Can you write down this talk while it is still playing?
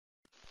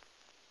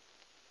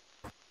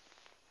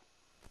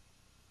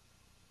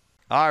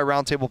All right,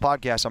 Roundtable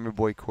Podcast. I'm your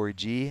boy Cory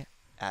G,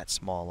 at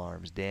Small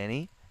Arms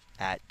Danny,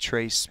 at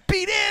Trey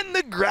Speed, and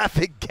the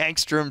graphic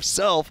gangster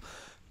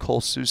himself,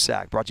 Cole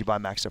Susak. Brought to you by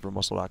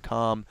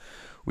MaxEffortMuscle.com.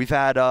 We've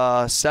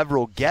had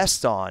several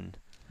guests on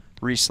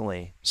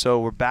recently, so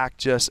we're back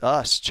just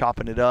us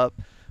chopping it up.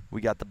 We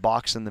got the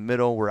box in the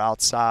middle. We're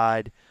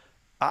outside.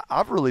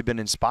 I've really been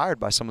inspired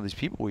by some of these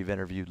people we've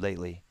interviewed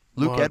lately.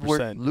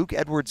 Luke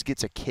Edwards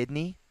gets a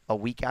kidney a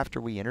week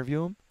after we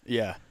interview him.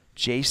 Yeah.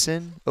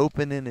 Jason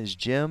opening his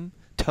gym.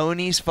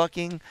 Tony's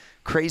fucking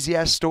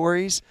crazy-ass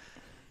stories.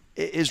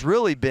 It's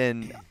really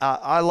been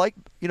I like,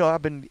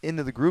 I've been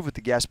into the groove with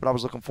the guests, but I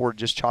was looking forward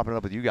to just chopping it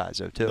up with you guys,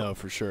 though, too. No,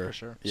 for sure. For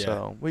sure. Yeah.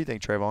 So what do you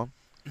think, Trayvon?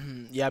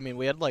 Yeah, I mean,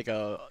 we had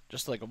a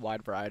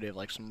wide variety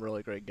of some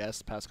really great guests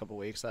the past couple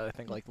of weeks that I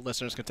think the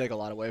listeners can take a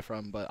lot away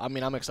from. But I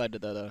mean, I'm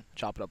excited to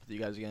chop it up with you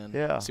guys again.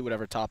 Yeah. See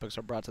whatever topics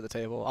are brought to the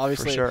table.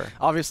 Obviously, For sure.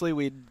 Obviously,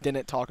 we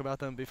didn't talk about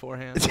them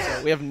beforehand. So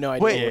we have no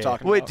idea what we're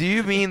talking about. Wait, do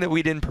you mean that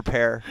we didn't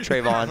prepare,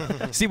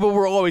 Trayvon? See, but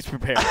we're always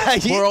prepared.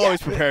 We're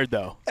always prepared,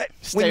 though.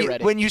 Stay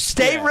ready. When you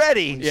stay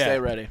ready, Stay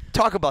ready.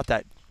 Talk about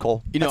that,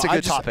 Cole. That's a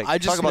good topic. I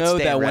just know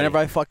that whenever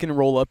I fucking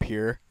roll up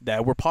here,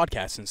 that we're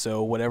podcasting.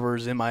 So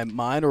whatever's in my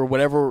mind or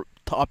whatever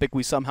topic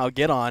we somehow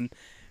get on,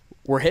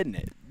 we're hitting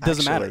it.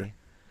 Doesn't matter.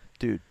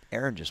 Dude,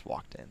 Aaron just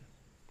walked in.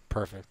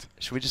 Perfect.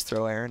 Should we just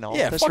throw Aaron on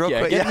this real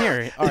quick? Get him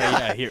here. All right,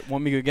 yeah, here.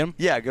 Want me to go get him?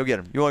 Yeah, go get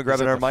him. You want to grab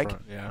another mic?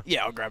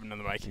 Yeah, I'll grab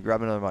another mic.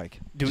 Grab another mic.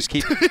 Just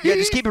keep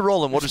it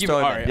rolling. We'll just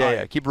throw him in.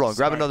 Yeah, keep it rolling.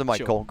 Grab another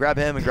mic, Cole. Grab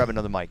him and grab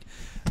another mic.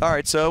 All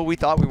right, so we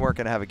thought we weren't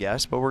going to have a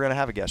guest, but we're going to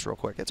have a guest real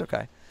quick. It's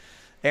okay.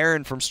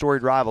 Aaron from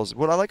Storied Rivals.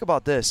 What I like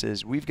about this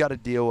is we've got a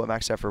deal at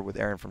Max Effort with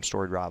Aaron from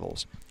Storied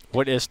Rivals.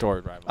 What is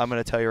Storied Rivals? I'm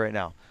going to tell you right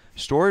now.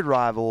 Storied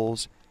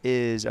Rivals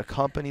is a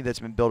company that's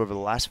been built over the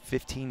last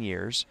 15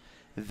 years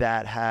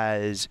that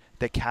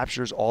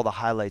captures all the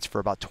highlights for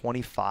about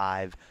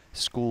 25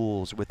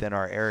 schools within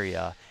our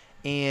area.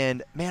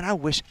 And, man, I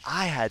wish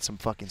I had some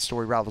fucking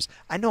Storied Rivals.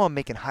 I know I'm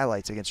making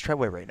highlights against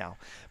Treadway right now.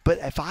 But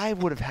if I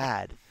would have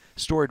had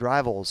Storied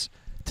Rivals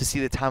to see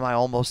the time I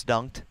almost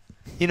dunked,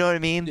 you know what I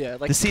mean? Yeah,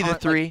 to see the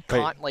three.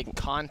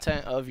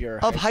 Content of your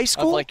high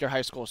school? of your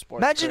high school sports.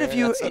 Imagine career. if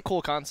you. That's a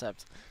cool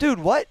concept. Dude,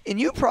 what?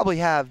 And you probably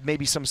have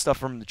maybe some stuff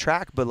from the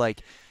track,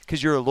 but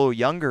because you're a little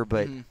younger.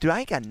 But, dude, I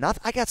ain't got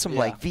nothing. I got some,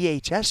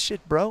 VHS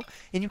shit, bro,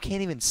 and you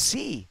can't even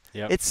see.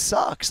 Yep. It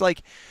sucks.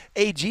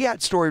 AG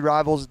had Storied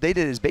Rivals. They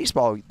did his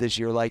baseball this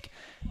year.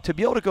 To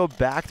be able to go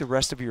back the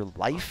rest of your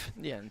life.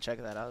 Yeah, and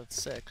check that out.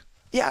 It's sick.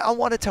 Yeah, I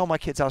want to tell my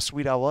kids how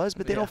sweet I was,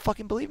 but they don't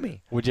fucking believe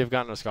me. Would you have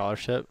gotten a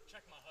scholarship?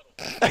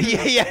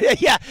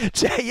 Yeah.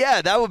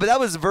 That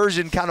was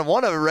version kind of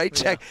one of it, right?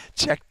 Check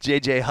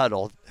JJ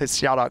Huddle.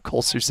 Shout out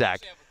Cole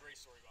Susak.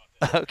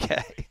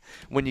 Okay.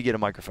 When you get a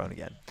microphone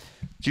again.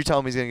 Did you tell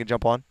him he's going to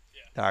jump on?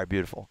 Yeah. All right,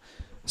 beautiful.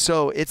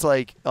 So it's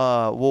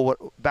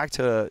back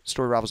to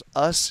Storied Rivals.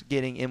 Us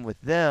getting in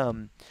with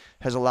them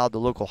has allowed the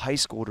local high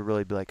school to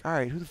really be like, all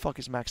right, who the fuck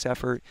is Max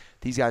Effort?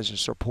 These guys are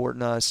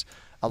supporting us.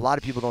 A lot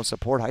of people don't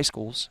support high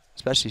schools,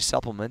 especially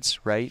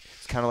supplements, right?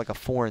 It's kind of like a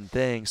foreign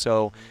thing.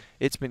 So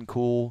it's been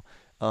cool.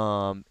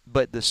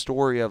 But the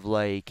story of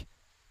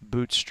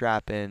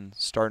bootstrapping,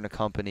 starting a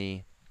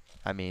company,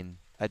 I mean,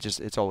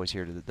 it's always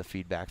here to the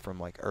feedback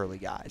from early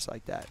guys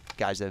like that,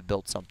 guys that have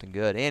built something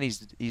good, and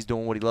he's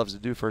doing what he loves to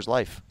do for his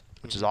life,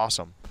 which is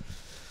awesome.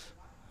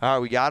 All right,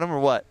 we got him or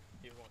what?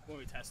 Want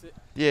me to test it?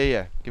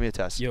 Yeah. Give me a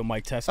test. Yo,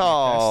 mic test.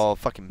 Oh,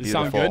 fucking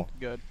beautiful. Does it sound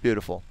Good.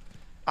 Beautiful.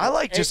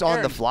 I just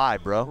on the fly,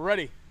 bro. We're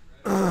ready.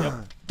 Yep.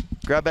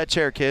 Grab that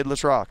chair, kid.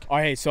 Let's rock. All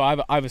right, so I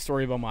have a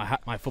story about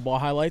my football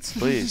highlights.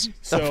 Please.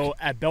 So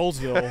at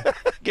Bellsville.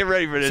 Get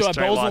ready for this. So at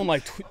Bellsville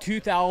in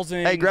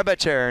 2000. Hey, grab that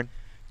chair, Aaron.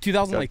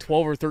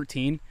 2012 or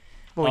 13.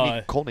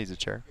 Cole needs a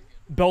chair.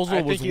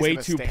 Bellsville was way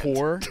too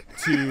poor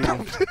to.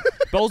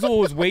 Bellsville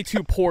was way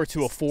too poor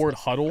to afford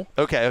huddle.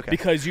 Okay.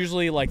 Because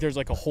usually there's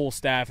a whole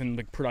staff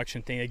and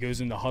production thing that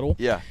goes into huddle.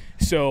 Yeah.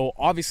 So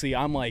obviously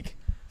I'm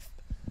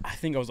I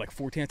think I was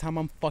 14 at the time.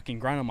 I'm fucking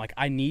grinding. I'm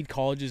I need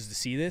colleges to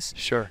see this.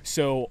 Sure.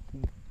 So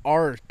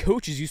our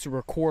coaches used to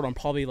record on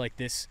probably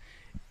this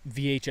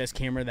VHS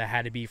camera that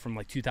had to be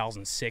from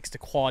 2006. The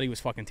quality was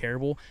fucking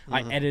terrible.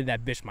 I edited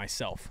that bitch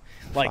myself.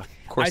 Of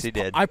course he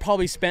did. I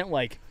probably spent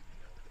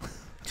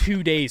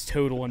 2 days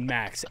total in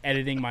Max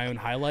editing my own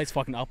highlights,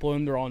 fucking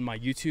uploading them on my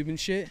YouTube and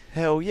shit.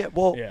 Hell yeah.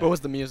 Well, What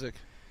was the music?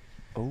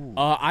 Oh,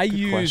 I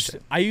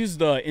used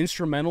the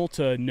instrumental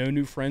to No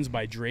New Friends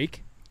by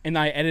Drake, and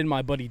I edited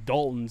my buddy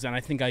Dalton's, and I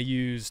think I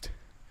used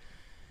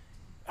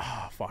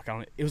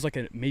it was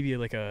maybe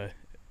a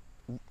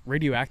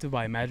Radioactive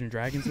by Imagine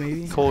Dragons,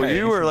 maybe. Cole,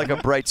 you were a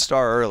bright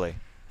star early.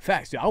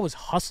 Facts, dude. I was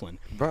hustling.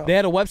 Bro. They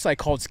had a website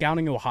called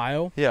Scouting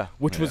Ohio,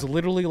 which was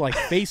literally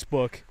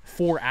Facebook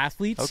for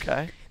athletes.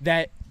 Okay.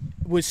 That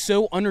was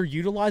so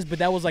underutilized, but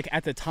that was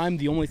at the time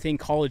the only thing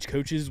college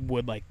coaches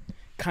would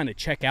kind of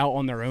check out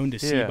on their own to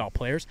see Yeah. about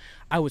players.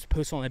 I was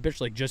posting on that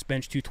bitch like just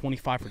bench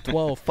 225 for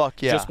 12.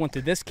 Fuck yeah. Just went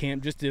to this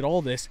camp, just did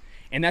all this,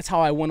 and that's how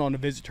I went on a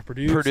visit to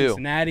Purdue,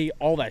 Cincinnati,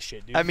 all that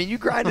shit, dude. I mean, you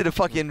grinded a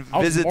fucking I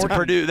was visit to marking-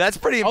 Purdue. That's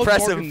pretty I was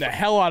impressive. marking the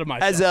hell out of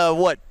myself. As a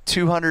what,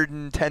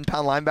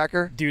 210-pound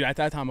linebacker? Dude, at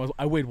that time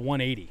I weighed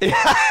 180.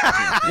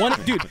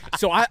 Dude,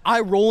 so I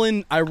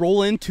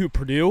roll into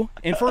Purdue,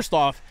 and first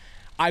off,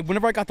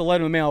 whenever I got the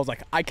letter in the mail, I was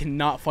like, I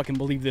cannot fucking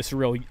believe this is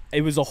real.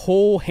 It was a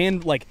whole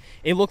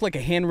it looked like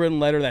a handwritten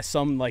letter that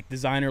some like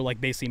designer like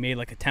basically made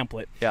like a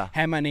template. Yeah.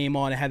 Had my name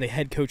on it, had the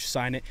head coach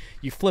sign it.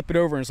 You flip it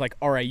over and it's like,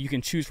 all right, you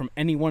can choose from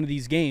any one of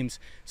these games.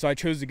 So I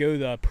chose to go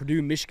to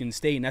Purdue, Michigan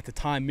State, and at the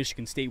time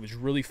Michigan State was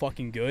really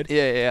fucking good.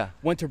 Yeah.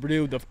 Went to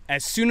Purdue.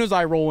 As soon as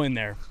I roll in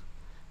there,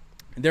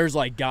 there's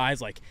like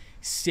guys like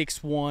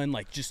 6'1",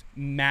 like just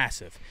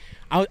massive.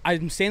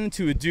 I'm standing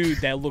to a dude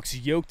that looks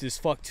yoked as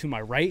fuck to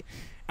my right.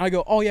 I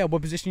go, oh yeah,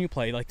 what position you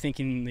play? Like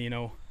thinking,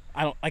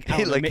 I don't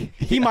know.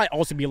 He might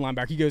also be a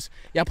linebacker. He goes,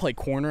 yeah, I play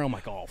corner. I'm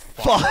like, oh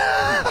fuck.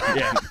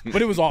 Yeah, but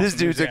it was awesome. This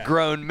dude's yeah. a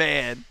grown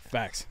man.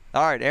 Facts.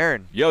 All right,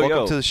 Aaron. Yo,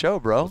 welcome to the show,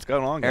 bro. What's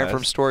going on, guys? Aaron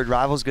from Storied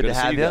Rivals. Good to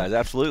have see you guys.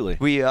 Absolutely.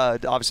 We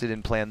obviously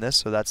didn't plan this,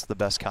 so that's the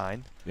best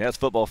kind. Yeah, it's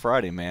Football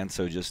Friday, man.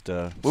 So just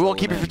we won't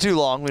keep it for too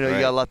long. We know you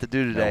got a lot to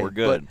do today. No, we're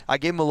good. But I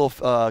gave him a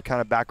little kind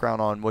of background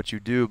on what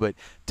you do, but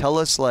tell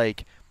us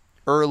like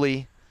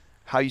early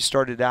how you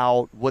started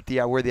out, where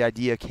the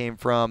idea came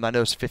from. I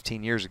know it's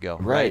 15 years ago,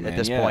 right? Man, at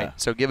this point.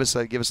 So give us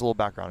a little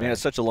background. Man,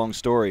 it's such a long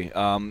story.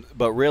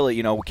 But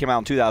really, we came out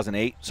in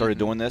 2008, started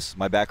doing this.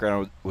 My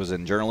background was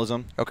in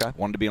journalism. Okay.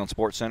 Wanted to be on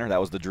Sports Center. That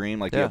was the dream,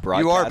 like Yeah. be a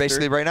broadcaster. You are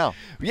basically right now.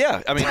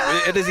 Yeah, I mean,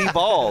 it has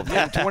evolved.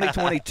 In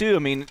 2022, I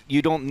mean,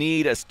 you don't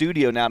need a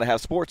studio now to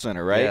have Sports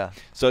Center, right? Yeah.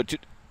 So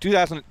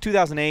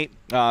 2008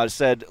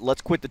 said,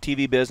 let's quit the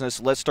TV business.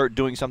 Let's start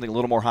doing something a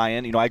little more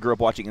high-end. I grew up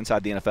watching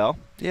Inside the NFL.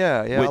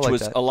 Yeah, I which like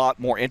was that. a lot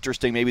more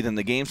interesting maybe than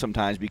the game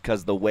sometimes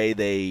because the way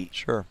they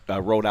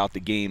wrote out the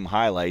game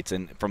highlights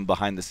and from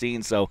behind the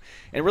scenes. So,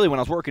 and really when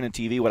I was working in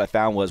TV, what I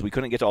found was we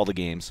couldn't get to all the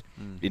games.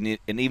 And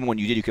even when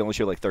you did, you could only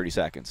show like 30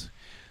 seconds.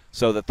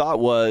 So the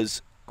thought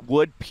was,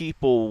 would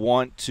people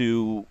want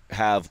to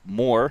have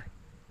more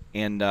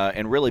and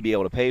really be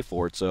able to pay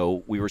for it?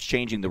 So we were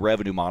changing the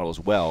revenue model as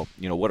well.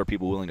 What are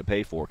people willing to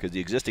pay for? Because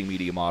the existing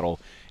media model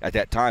at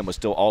that time was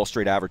still all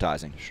straight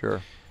advertising.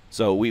 Sure.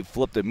 So we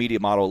flipped the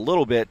media model a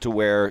little bit to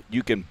where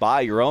you can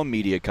buy your own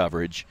media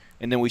coverage,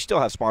 and then we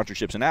still have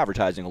sponsorships and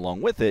advertising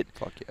along with it.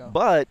 Fuck yeah.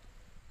 But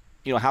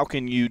how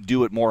can you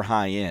do it more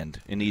high end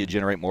and need to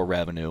generate more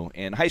revenue?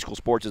 And high school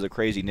sports is a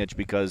crazy niche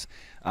because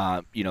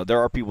there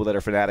are people that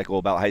are fanatical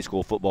about high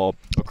school football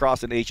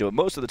across the nation, but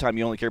most of the time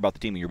you only care about the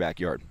team in your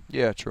backyard.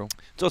 Yeah, true.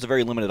 So it's a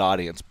very limited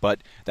audience, but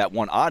that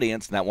one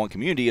audience and that one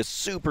community is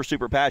super,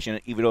 super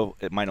passionate, even though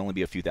it might only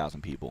be a few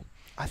thousand people.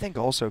 I think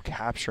also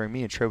capturing,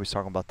 me and Trey was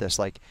talking about this,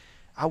 like,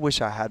 I wish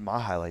I had my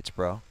highlights,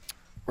 bro.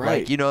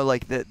 Right.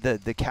 Like,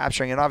 the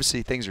capturing, and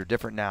obviously things are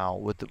different now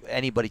with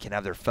anybody can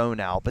have their phone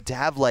out, but to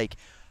have like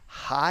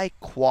high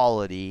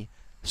quality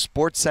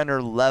Sports Center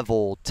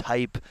level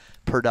type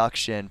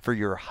production for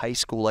your high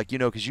school, like,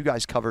 because you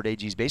guys covered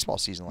AG's baseball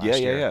season last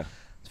year. Yeah.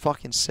 It's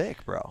fucking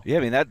sick, bro. Yeah, I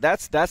mean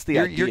that's the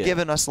idea. You're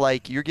giving us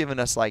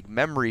like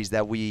memories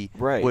that we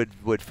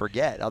would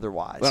forget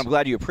otherwise. Well, I'm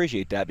glad you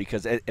appreciate that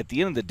because at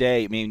the end of the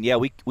day, I mean, yeah,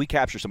 we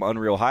capture some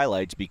unreal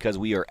highlights because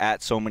we are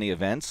at so many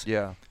events.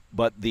 Yeah.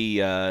 But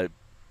the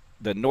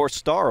North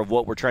Star of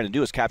what we're trying to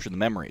do is capture the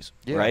memories,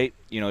 right?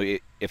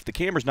 If the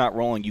camera's not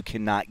rolling, you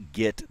cannot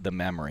get the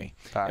memory.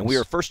 Facts. And we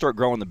were first start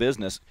growing the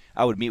business,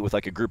 I would meet with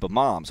like a group of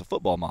moms, of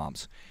football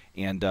moms.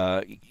 And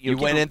you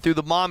went in through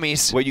the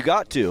mommies. Well, you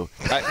got to.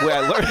 I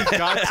learned. You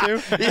got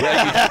to?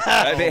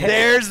 Yeah,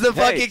 there's the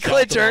fucking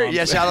clincher.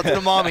 Yeah, shout out to the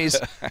mommies.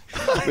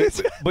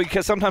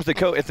 Because sometimes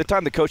at the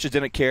time the coaches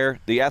didn't care,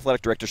 the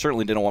athletic director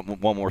certainly didn't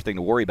want one more thing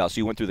to worry about. So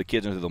you went through the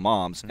kids and through the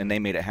moms, and they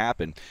made it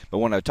happen. But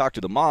when I talked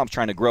to the moms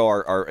trying to grow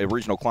our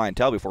original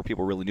clientele before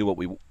people really knew what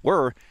we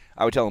were,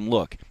 I would tell them,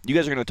 look, you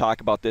guys are going to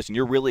talk about this, and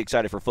you're really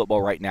excited for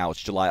football right now.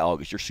 It's July,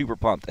 August. You're super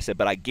pumped. I said,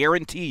 but I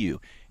guarantee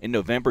you in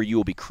November you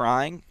will be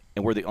crying,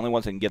 and we're the only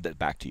ones that can give that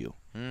back to you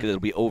because it'll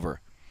be over.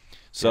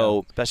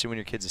 So, especially when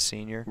your kid's a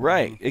senior.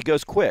 Right. It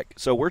goes quick.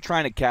 So we're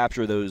trying to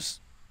capture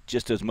those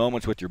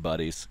moments with your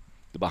buddies,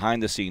 the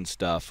behind-the-scenes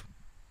stuff,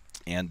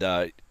 and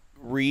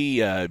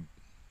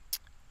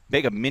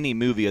make a mini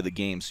movie of the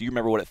game so you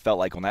remember what it felt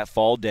like on that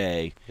fall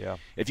day. Yeah.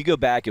 If you go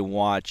back and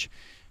watch,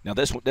 now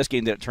this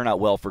game didn't turn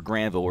out well for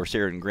Granville. We're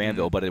here in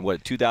Granville, but in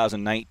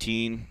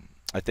 2019,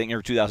 I think,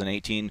 or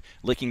 2018,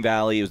 Licking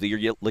Valley, it was the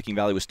year Licking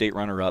Valley was state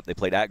runner-up. They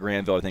played at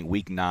Granville, I think,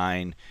 week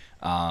 9.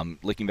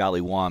 Licking Valley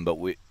won, but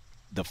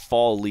the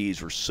fall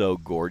leaves were so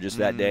gorgeous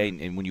that day,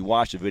 and when you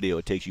watch the video,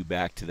 it takes you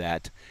back to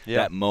that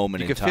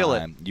moment in time. You can feel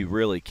it. You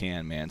really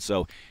can, man.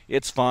 So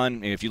it's fun.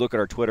 And if you look at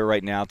our Twitter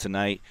right now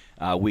tonight,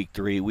 week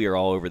 3, we are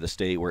all over the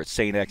state. We're at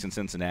St. X in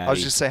Cincinnati. I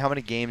was just saying, how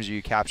many games are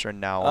you capturing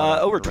now?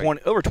 Over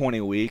 20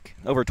 a week.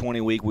 Over 20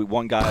 a week. We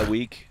one guy a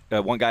week.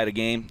 One guy at a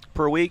game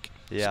per week.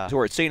 Yeah. So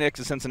we're at St. X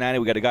in Cincinnati.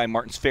 We got a guy in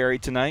Martins Ferry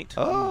tonight.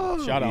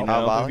 Oh, shout out,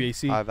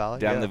 High Valley,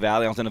 down in the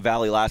valley. I was in the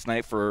valley last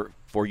night for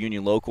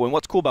Union Local. And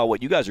what's cool about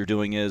what you guys are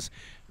doing is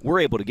we're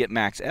able to get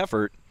Max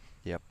Effort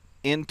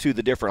into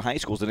the different high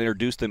schools and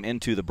introduce them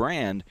into the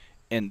brand,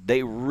 and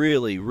they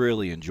really,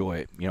 really enjoy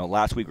it. You know,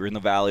 last week we were in the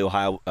Valley,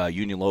 Ohio,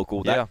 Union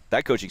Local.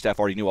 That coaching staff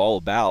already knew all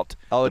about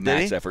the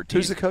Max Effort team.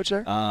 Who's the coach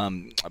there?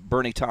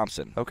 Bernie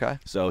Thompson. Okay.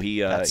 So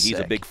he's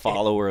a big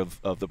follower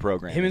of the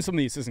program. Him and some of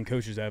the assistant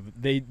coaches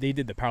they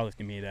did the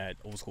powerlifting meet at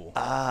old school.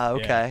 Ah,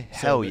 okay. Yeah.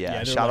 Hell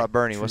yeah. Shout out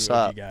Bernie. What's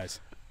up? Guys.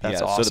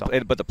 That's awesome.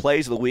 But the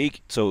plays of the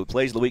week. So the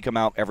plays of the week come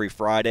out every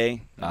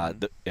Friday.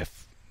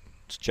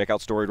 Check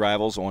out Storied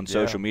Rivals on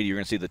social media. You're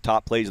going to see the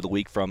top plays of the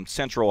week from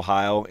Central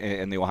Ohio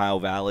and the Ohio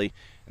Valley.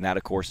 And that,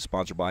 of course, is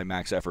sponsored by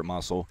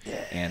MaxEffortMuscle.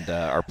 Yeah. And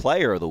our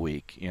player of the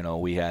week,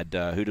 we had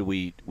who did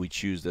we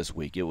choose this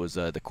week? It was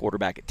the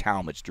quarterback at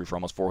Talmadge, threw for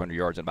almost 400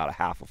 yards in about a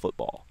half of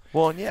football.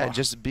 Well, and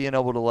just being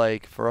able to,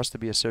 for us to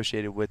be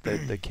associated with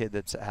the kid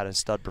that's had a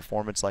stud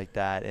performance like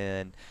that.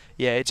 And,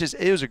 it's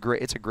a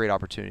great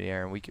opportunity,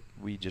 Aaron.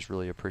 We just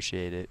really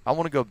appreciate it. I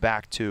want to go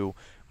back to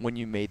when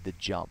you made the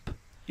jump.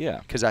 Yeah.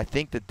 Because I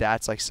think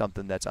that's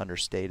something that's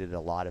understated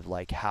a lot of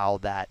how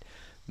that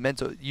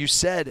mental. You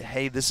said,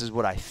 hey, this is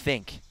what I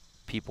think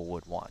people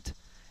would want.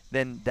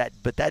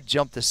 But that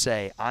jump to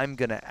say, I'm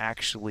going to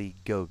actually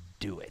go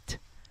do it.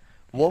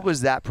 What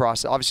was that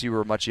process? Obviously, you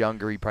were much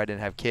younger. You probably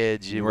didn't have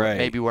kids. You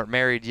maybe weren't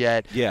married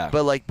yet. Yeah.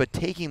 But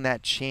taking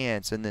that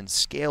chance and then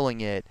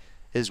scaling it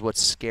is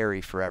what's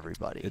scary for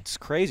everybody. It's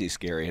crazy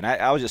scary. And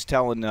I was just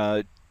telling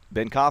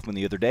Ben Kaufman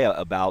the other day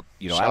about,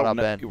 Shout I don't out,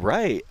 know. Ben.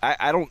 Right.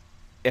 I don't.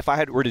 If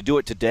I were to do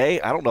it today,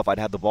 I don't know if I'd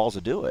have the balls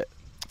to do it.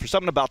 For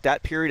something about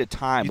that period of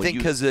time. You think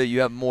because you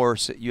have more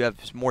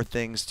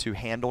things to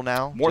handle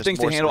now? More things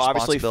to handle,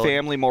 obviously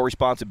family, more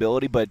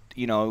responsibility. But,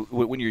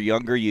 when you're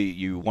younger,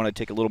 you want to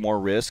take a little more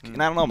risk. And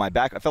I don't know,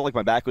 I felt like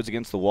my back was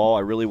against the wall.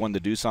 I really wanted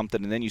to do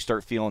something. And then you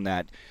start feeling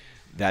that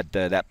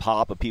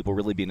pop of people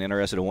really being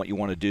interested in what you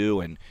want to do.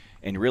 And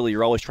really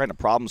you're always trying to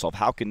problem solve.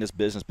 How can this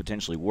business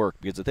potentially work?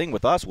 Because the thing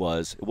with us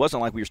was it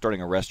wasn't like we were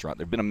starting a restaurant.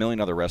 There have been a million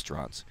other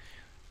restaurants.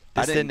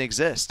 This didn't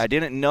exist. I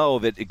didn't know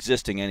of it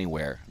existing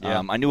anywhere.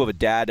 Yeah. I knew of a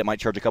dad that might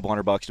charge a couple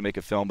 $100 to make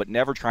a film, but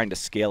never trying to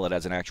scale it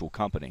as an actual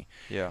company.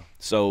 Yeah.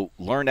 So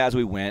learned as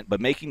we went,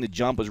 but making the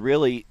jump was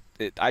really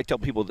I tell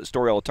people the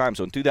story all the time.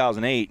 So in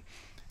 2008,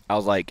 I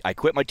was like, I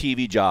quit my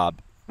TV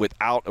job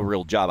without a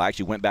real job. I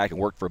actually went back and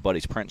worked for a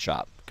buddy's print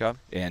shop. Okay.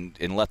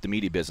 And left the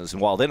media business.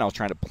 And while then I was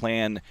trying to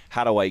plan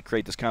how do I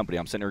create this company.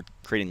 I'm sitting there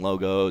creating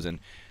logos, and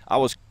I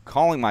was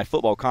calling my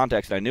football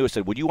contacts that I knew. I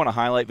said, would you want a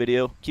highlight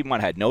video? Keep in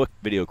mind I had no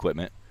video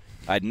equipment.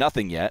 I had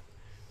nothing yet.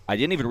 I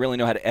didn't even really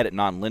know how to edit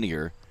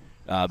nonlinear.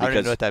 I don't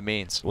even know what that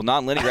means. Well,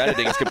 nonlinear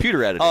editing is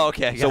computer editing. Oh,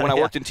 okay. So when I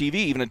worked in TV,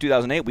 even in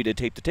 2008, we did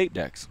tape-to-tape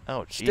decks.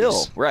 Oh, geez.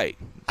 Still, right.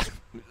 A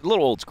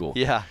little old school.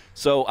 Yeah.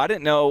 So I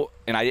didn't know,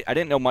 and I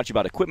didn't know much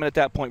about equipment at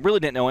that point.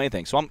 Really didn't know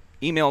anything. So I'm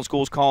emailing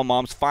schools, calling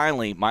moms.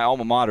 Finally, my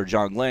alma mater,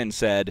 John Glenn,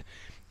 said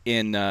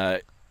in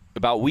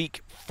about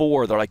week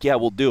 4, they're like, yeah,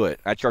 we'll do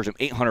it. I charged them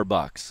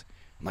 $800.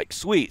 I'm like,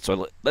 sweet.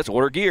 So let's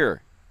order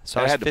gear. So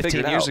I I had to 15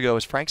 figure it years out. ago.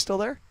 Was Frank still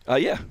there?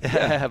 Yeah.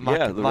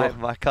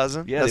 my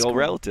cousin. Yeah, That's the old cool.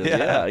 relatives.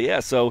 Yeah.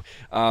 So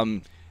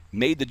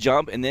made the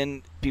jump, and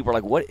then people were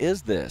like, what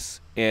is this?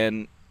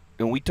 And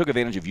we took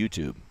advantage of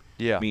YouTube.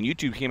 Yeah. I mean,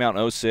 YouTube came out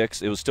in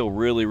 06. It was still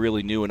really,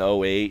 really new in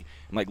 08.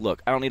 I'm like,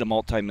 look, I don't need a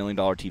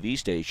multi-million-dollar TV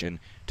station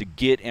to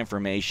get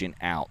information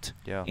out.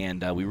 Yeah.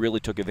 And we really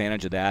took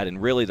advantage of that.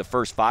 And really the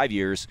first 5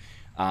 years,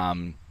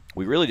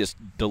 we really just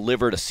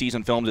delivered a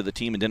season film to the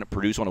team and didn't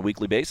produce on a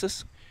weekly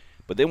basis.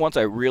 But then once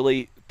I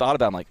really thought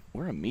about it, I'm like,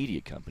 we're a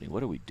media company.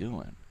 What are we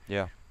doing?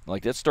 Yeah.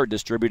 Like, let's start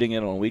distributing it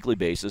on a weekly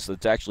basis.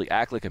 Let's actually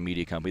act like a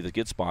media company that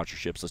gets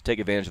sponsorships. Let's take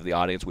advantage of the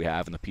audience we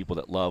have and the people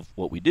that love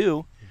what we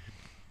do.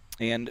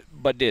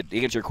 But to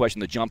answer your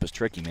question, the jump is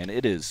tricky, man.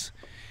 It is.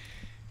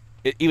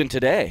 Even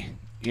today,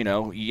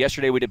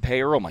 yesterday we did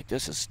payroll. I'm like,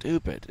 this is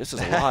stupid. This is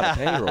a lot of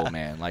payroll,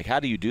 man. Like,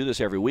 how do you do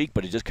this every week?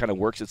 But it just kind of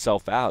works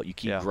itself out. You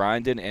keep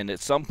grinding, and at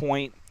some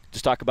point,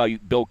 just talk about you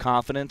build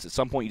confidence. At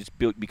some point, you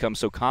just become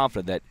so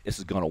confident that this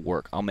is going to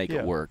work. I'll make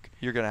it work.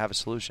 You're going to have a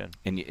solution.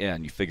 And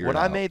you figure it out.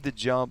 When I made the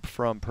jump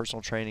from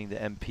personal training to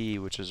MP,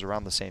 which is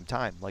around the same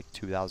time, like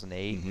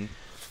 2008,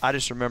 I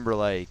just remember,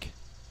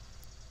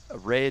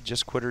 Ray had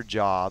just quit her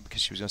job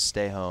because she was going to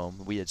stay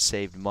home. We had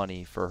saved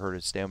money for her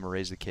to stay home and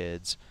raise the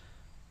kids.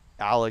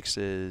 Alex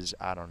is,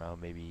 I don't know,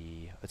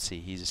 maybe, let's see,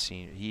 he's a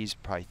senior. He's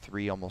probably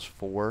 3, almost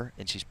 4,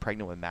 and she's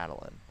pregnant with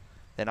Madeline.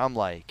 And I'm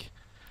like,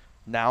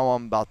 now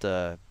I'm about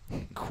to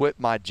quit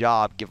my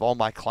job, give all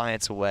my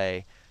clients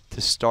away to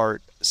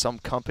start some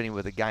company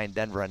with a guy in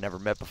Denver I never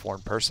met before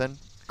in person.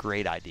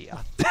 Great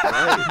idea.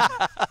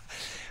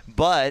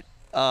 But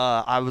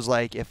I was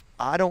like, if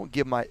I don't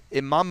give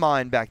in my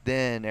mind back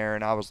then,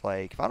 Aaron, I was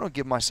like, if I don't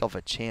give myself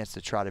a chance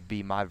to try to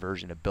be my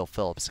version of Bill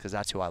Phillips, because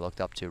that's who I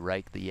looked up to,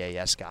 right? The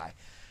EAS guy.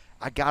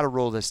 I got to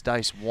roll this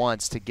dice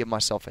once to give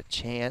myself a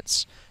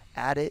chance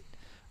at it.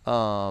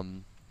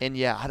 And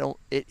yeah,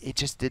 it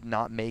just did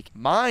not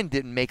mine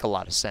didn't make a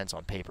lot of sense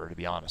on paper, to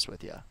be honest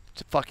with you.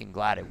 I'm fucking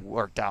glad it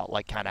worked out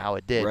like kind of how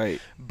it did. Right.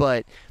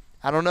 But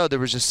I don't know, there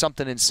was just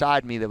something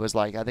inside me that was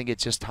like, I think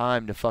it's just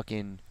time to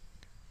fucking.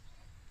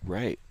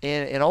 Right.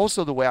 And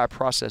also the way I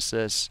process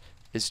this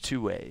is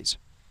two ways.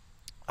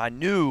 I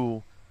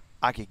knew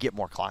I could get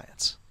more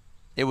clients.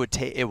 It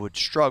would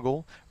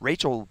struggle.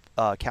 Rachel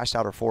cashed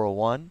out her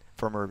 401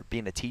 from her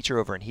being a teacher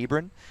over in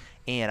Hebron,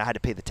 and I had to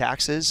pay the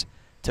taxes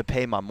to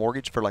pay my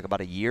mortgage for like about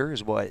a year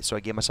so I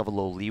gave myself a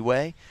little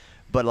leeway.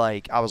 But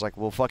like I was like,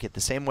 well, fuck it. The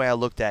same way I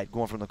looked at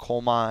going from the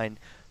coal mine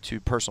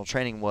to personal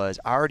training was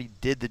I already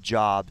did the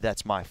job.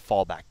 That's my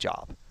fallback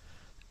job.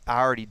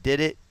 I already did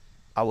it.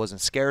 I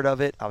wasn't scared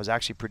of it. I was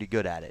actually pretty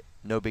good at it.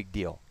 No big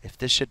deal. If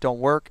this shit don't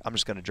work, I'm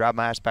just going to drive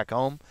my ass back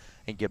home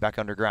and get back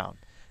underground.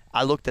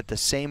 I looked at the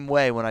same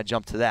way when I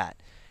jumped to that.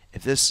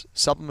 If this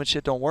supplement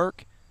shit don't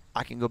work,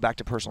 I can go back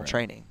to personal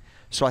training.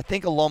 So I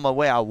think along my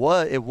way,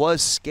 it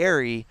was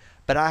scary,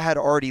 but I had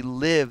already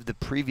lived the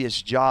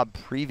previous job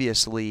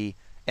previously,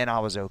 and I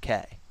was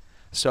okay.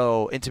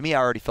 So, and to me, I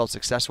already felt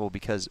successful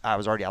because I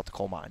was already out the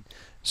coal mine.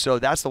 So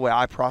that's the way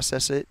I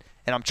process it.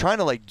 And I'm trying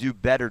to like do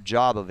better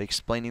job of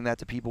explaining that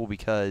to people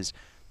because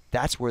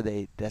that's where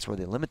they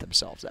limit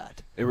themselves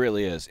at. It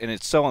really is. And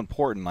it's so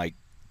important. Like,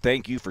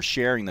 thank you for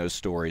sharing those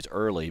stories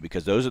early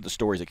because those are the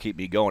stories that keep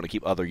me going, to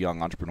keep other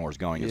young entrepreneurs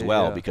going as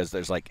well because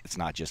there's like, it's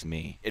not just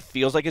me. It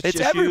feels like it's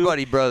just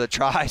everybody, you, bro, that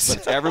tries. But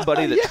it's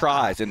everybody that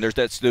tries. And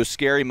there's those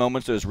scary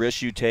moments, those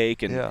risks you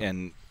take.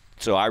 And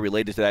so I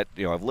related to that.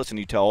 You know, I've listened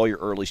to you tell all your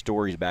early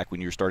stories back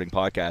when you were starting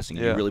podcasting. And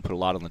you really put a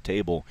lot on the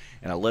table.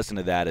 And I listen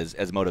to that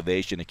as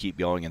motivation to keep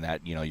going and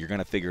that, you know, you're going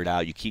to figure it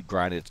out. You keep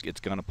grinding. It's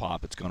going to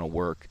pop. It's going to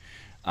work.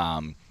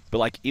 But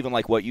like even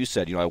like what you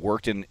said, you know, I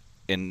worked in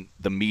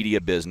the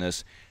media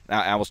business.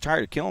 I was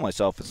tired of killing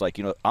myself. It's like,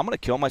 you know, I'm going to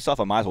kill myself.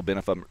 I might as well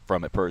benefit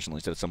from it personally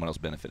instead of someone else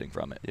benefiting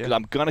from it. Because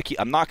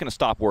I'm not going to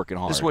stop working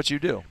hard. This is what you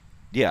do.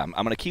 Yeah, I'm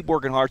going to keep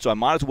working hard, so I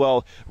might as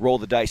well roll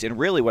the dice. And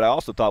really what I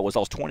also thought was I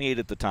was 28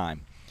 at the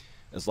time.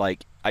 It's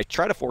like I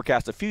try to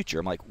forecast the future.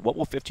 I'm like, what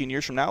will 15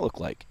 years from now look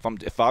like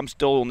if I'm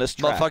still on this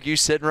track? Motherfucker, you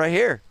sitting right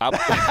here.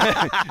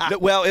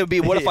 Well, it would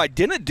be what if I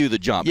didn't do the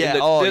jump? Yeah.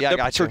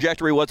 The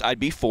trajectory was I'd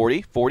be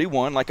 40,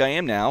 41 like I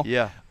am now.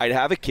 Yeah. I'd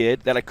have a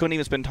kid that I couldn't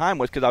even spend time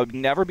with because I would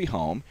never be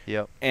home.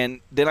 Yep. And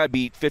then I'd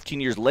be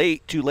 15 years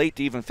too late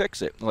to even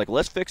fix it. I'm like,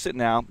 let's fix it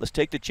now. Let's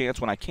take the chance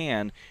when I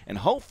can, and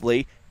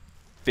hopefully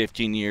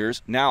 15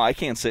 years, now I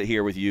can sit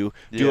here with you,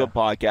 do a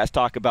podcast,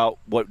 talk about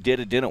what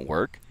did and didn't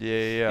work.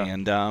 Yeah.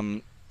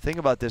 And think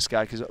about this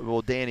guy because,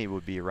 well, Danny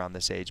would be around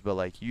this age, but,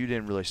 like, you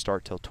didn't really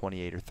start till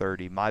 28 or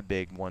 30. My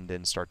big one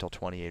didn't start till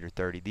 28 or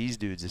 30. These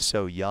dudes are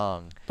so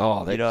young.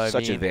 Oh, they have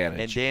such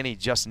advantage. And Danny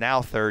just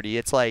now 30.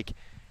 It's like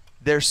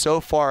they're so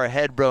far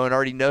ahead, bro, and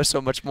already know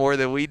so much more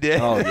than we did.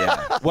 Oh,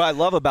 yeah. What I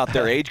love about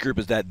their age group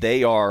is that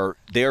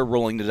they're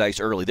rolling the dice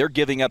early. They're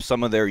giving up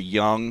some of their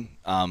young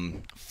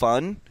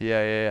fun.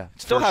 Yeah.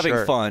 Still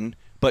having fun,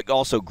 but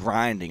also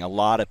grinding. A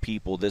lot of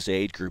people this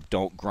age group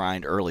don't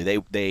grind early.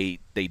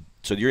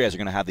 So you guys are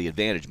going to have the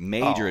advantage,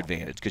 major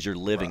advantage, because you're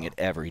living it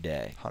every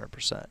day.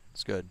 100%.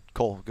 It's good.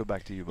 Cole, go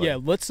back to you, buddy. Yeah,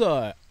 let's.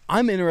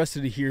 I'm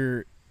interested to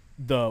hear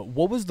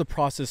what was the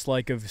process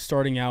like of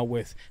starting out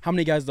with? How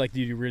many guys did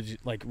you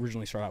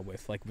originally start out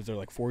with? Like, was there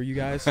like 4 of you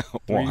guys?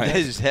 One.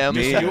 This is him.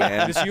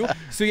 Just you.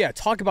 So yeah,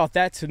 talk about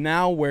that to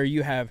now where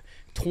you have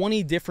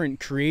 20 different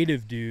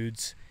creative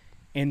dudes.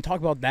 And talk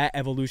about that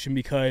evolution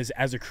because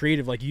as a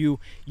creative, like you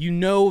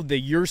know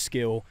your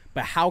skill,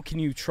 but how can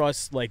you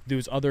trust like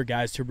those other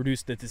guys to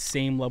produce at the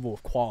same level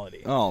of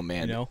quality? Oh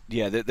man, you know?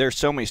 Yeah. There's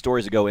so many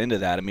stories that go into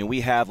that. I mean,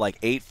 we have like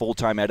 8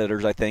 full-time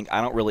editors. I think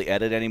I don't really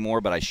edit anymore,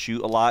 but I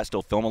shoot a lot,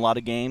 still film a lot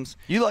of games.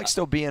 You like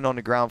still being on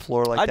the ground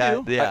floor like that?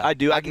 I do. Yeah, I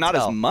do. Not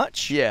as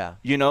much. Yeah.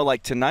 You know,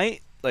 like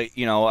tonight, like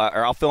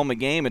or I'll film a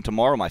game, and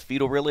tomorrow my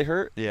feet will really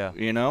hurt. Yeah.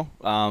 You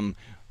know.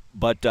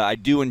 But I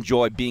do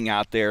enjoy being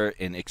out there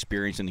and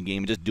experiencing the game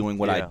and just doing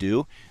what I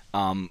do.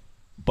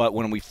 But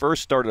when we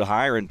first started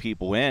hiring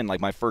people in,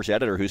 like my first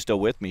editor who's still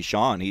with me,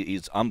 Sean,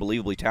 he's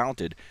unbelievably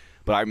talented.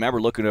 But I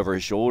remember looking over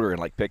his shoulder and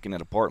like picking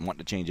it apart and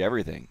wanting to change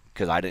everything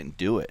because I didn't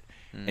do it.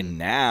 And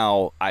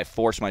now I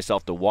force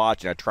myself to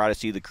watch and I try to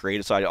see the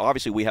creative side.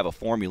 Obviously, we have a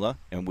formula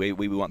and we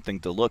want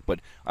things to look, but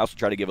I also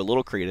try to give a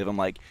little creative. I'm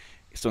like,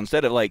 so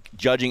instead of like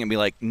judging and be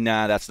like,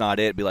 nah, that's not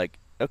it, be like,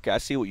 okay, I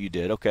see what you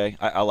did. Okay,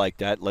 I like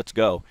that. Let's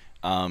go.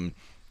 So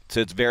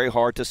it's very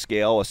hard to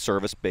scale a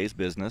service-based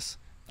business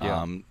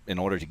in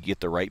order to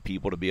get the right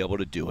people to be able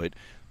to do it.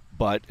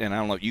 But, and I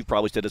don't know, you've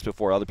probably said this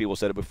before, other people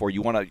said it before,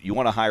 you want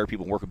to hire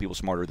people and work with people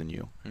smarter than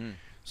you.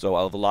 So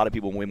I have a lot of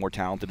people way more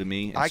talented than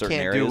me in certain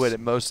areas. I can't do what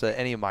most of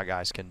any of my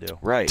guys can do.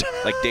 Right.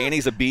 Like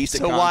Danny's a beast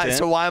at content.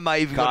 So why am I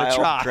even going to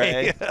try?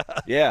 Trey.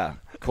 Yeah.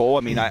 Cole.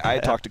 I mean, I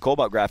had talked to Cole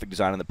about graphic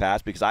design in the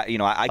past because I can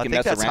mess around. I think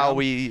that's how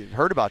we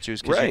heard about you,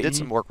 because you did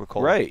some work with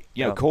Cole. Right.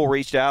 You know, Cole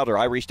reached out, or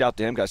I reached out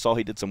to him because I saw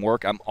he did some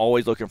work. I'm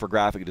always looking for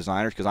graphic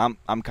designers because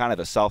I'm kind of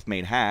a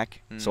self-made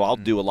hack, so I'll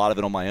do a lot of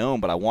it on my own,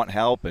 but I want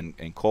help.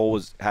 And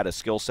Cole had a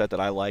skill set that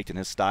I liked in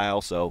his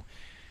style. So,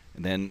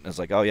 and then I was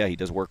like, oh yeah, he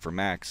does work for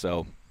Max.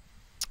 So,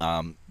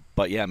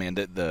 but yeah, man,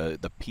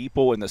 the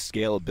people and the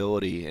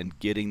scalability and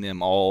getting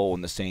them all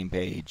on the same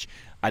page.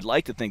 I'd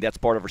like to think that's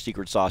part of our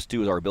secret sauce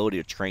too, is our ability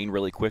to train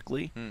really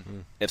quickly.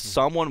 If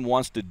someone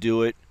wants to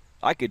do it,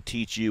 I could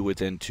teach you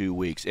within 2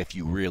 weeks if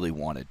you really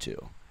wanted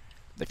to.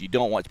 If you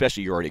don't want,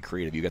 especially you're already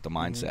creative, you got the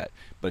mindset.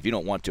 But if you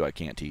don't want to, I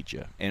can't teach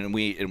you. And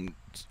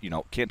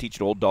can't teach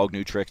an old dog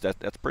new tricks.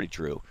 That's pretty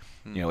true.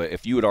 You know,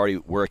 if you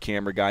were a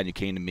camera guy and you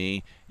came to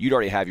me, you'd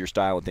already have your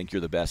style and think you're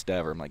the best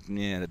ever. I'm like,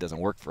 nah, that doesn't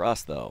work for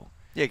us though.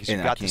 Yeah, because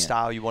you've got the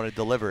style, you want to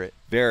deliver it.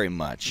 Very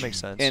much. Makes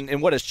sense. And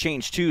what has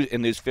changed, too,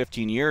 in those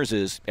 15 years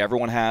is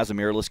everyone has a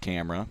mirrorless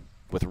camera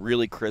with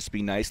really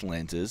crispy, nice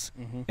lenses.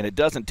 And it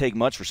doesn't take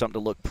much for something to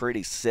look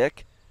pretty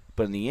sick.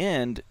 But in the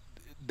end,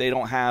 I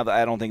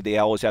don't think they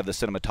always have the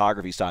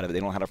cinematography side of it. They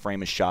don't know how to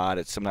frame a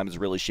shot. Sometimes it's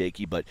really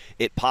shaky, but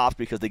it pops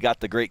because they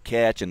got the great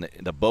catch, and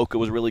the bokeh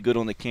was really good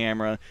on the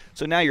camera.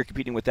 So now you're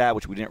competing with that,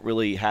 which we didn't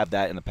really have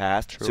that in the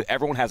past. True. So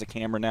everyone has a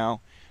camera now.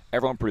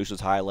 Everyone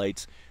produces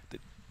highlights.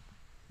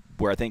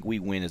 Where I think we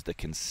win is the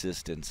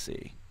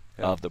consistency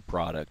of the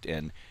product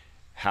and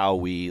how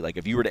we, like,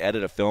 if you were to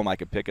edit a film, I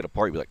could pick it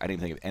apart. You'd be like, I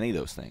didn't think of any of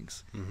those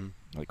things.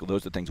 Like, well,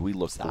 those are the things we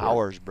look for.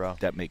 Hours, bro.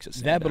 That makes it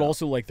stand that, but out.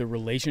 also, like, the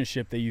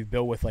relationship that you've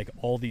built with, like,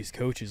 all these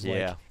coaches.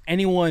 Like,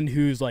 anyone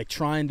who's, like,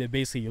 trying to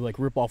basically, like,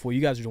 rip off what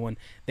you guys are doing,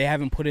 they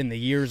haven't put in the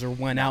years or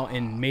went out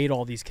and made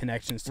all these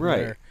connections to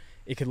where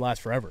it could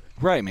last forever.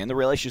 Right, man. The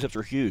relationships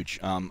are huge.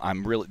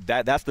 I'm really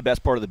that's the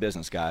best part of the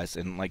business, guys.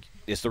 And like,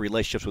 it's the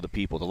relationships with the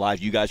people. The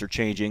lives you guys are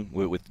changing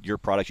with your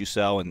products you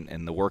sell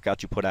and the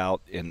workouts you put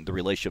out and the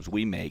relationships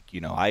we make.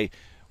 You know,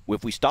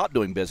 if we stop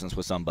doing business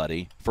with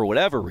somebody for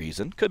whatever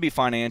reason, could be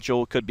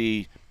financial, could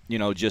be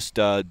just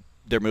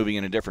they're moving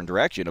in a different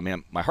direction. I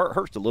mean, my heart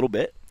hurts a little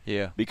bit.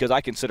 Yeah. Because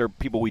I consider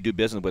people we do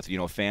business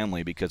with,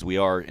 family, because we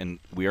are in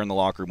the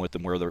locker room with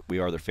them. We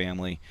are their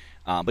family.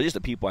 But just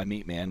the people I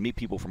meet, man, meet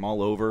people from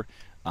all over.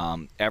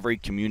 Every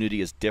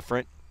community is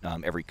different.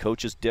 Every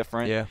coach is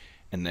different. Yeah.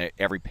 And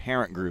every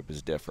parent group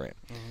is different.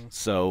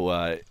 So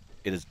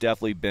it has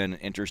definitely been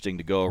interesting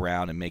to go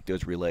around and make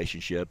those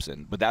relationships.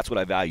 But that's what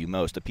I value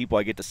most. The people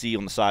I get to see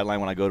on the sideline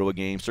when I go to a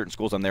game. Certain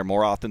schools I'm there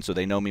more often, so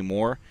they know me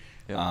more.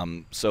 Yeah.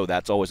 So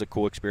that's always a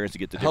cool experience to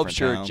get to different towns.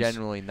 Helps you're a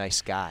genuinely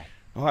nice guy.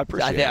 Oh, I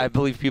appreciate it. I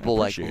believe people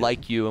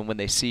like you, and when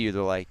they see you,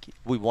 they're like,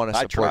 "We want to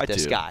support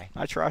this guy."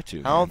 I try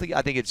to.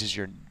 I think it's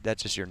just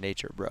that's just your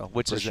nature, bro.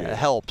 Which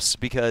helps,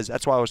 because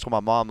that's why I always told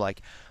my mom,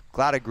 like,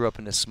 glad I grew up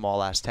in this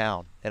small ass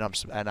town, and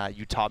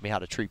you taught me how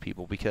to treat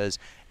people, because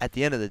at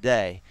the end of the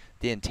day,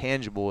 the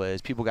intangible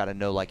is people got to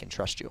know, like, and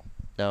trust you.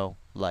 Know,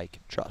 like,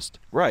 trust.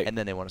 Right. And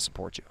then they want to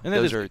support you. And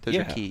those are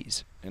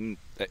keys. And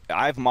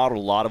I've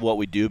modeled a lot of what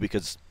we do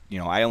because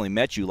I only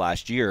met you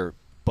last year,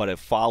 but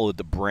have followed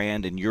the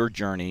brand and your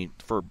journey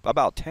for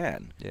about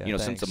 10,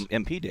 since the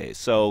MP days.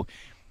 So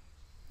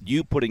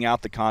you putting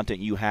out the content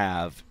you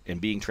have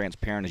and being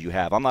transparent as you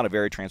have. I'm not a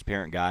very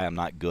transparent guy. I'm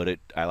not good at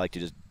 – I like to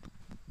just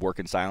work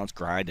in silence,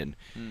 grind, and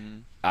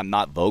I'm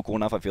not vocal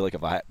enough. I feel like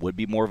if I would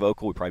be more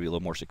vocal, we'd probably be a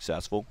little more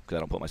successful because I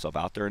don't put myself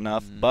out there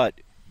enough. But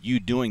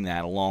you doing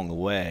that along the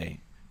way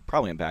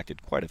probably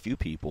impacted quite a few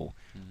people,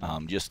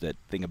 just that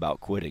thing about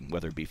quitting,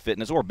 whether it be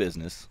fitness or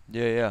business.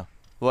 Yeah.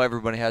 Well,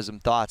 everybody has some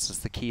thoughts. That's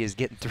the key, is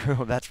getting through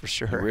them. That's for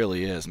sure. It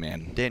really is,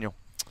 man. Daniel.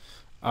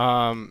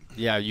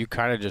 Yeah, you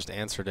kind of just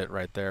answered it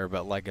right there.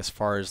 But like, as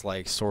far as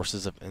like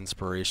sources of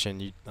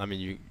inspiration,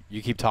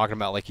 you keep talking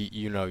about, like,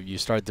 you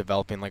started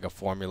developing like a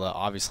formula.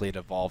 Obviously, it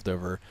evolved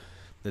over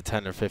the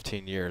 10 or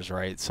 15 years,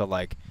 right? So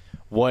like,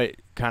 what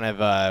kind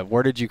of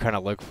where did you kind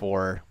of look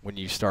for when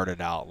you started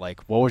out?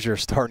 Like, what was your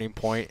starting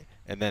point,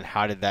 and then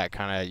how did that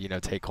kind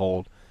of take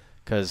hold?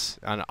 Because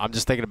I'm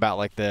just thinking about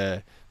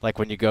like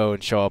when you go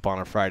and show up on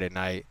a Friday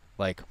night,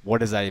 like, what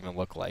does that even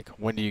look like?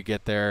 When do you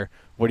get there?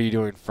 What are you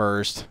doing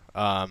first?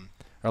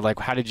 Or like,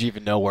 how did you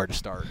even know where to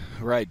start?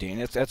 Right,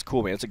 Dan. That's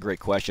cool, man. That's a great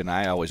question.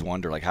 I always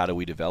wonder, like, how do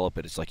we develop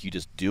it? It's like you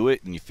just do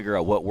it and you figure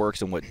out what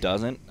works and what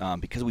doesn't,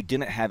 because we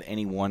didn't have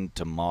anyone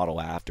to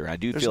model after. And I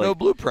do There's feel no like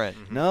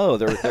blueprint. No,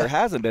 there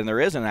hasn't been. There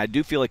isn't. And I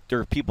do feel like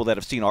there are people that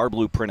have seen our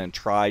blueprint and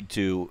tried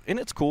to, and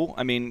it's cool.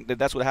 I mean,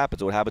 that's what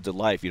happens. What happens in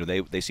life.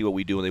 They see what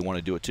we do and they want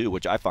to do it too,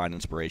 which I find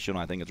inspirational.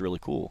 I think it's really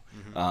cool.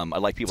 I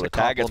like people to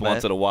tag us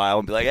once in a while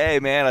and be like, "Hey,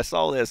 man, I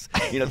saw this.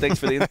 Thanks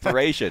for the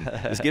inspiration.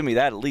 Just give me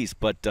that at least."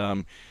 But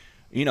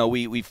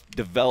we've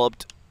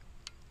developed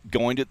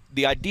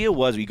the idea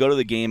was we go to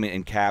the game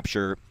and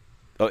capture.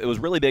 It was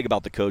really big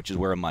about the coaches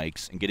wearing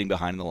mics and getting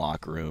behind in the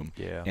locker room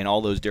and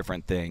all those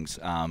different things.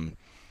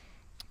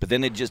 But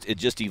then it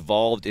just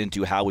evolved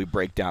into how we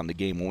break down the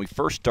game. When we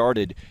first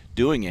started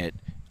doing it,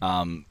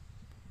 I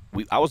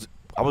wasn't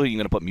even going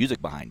to put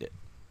music behind it.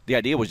 the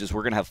idea was just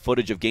we're going to have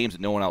footage of games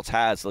that no one else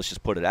has, so let's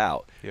just put it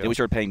out. Then we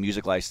started paying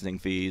music licensing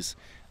fees.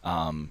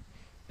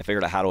 I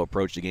figured out how to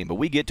approach the game. But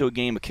we get to a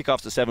game, it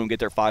kickoff's at 7, we get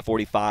there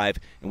 5:45,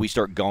 and we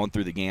start going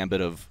through the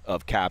gambit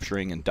of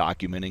capturing and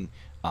documenting.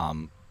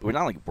 We're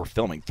not like we're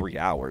filming 3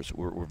 hours.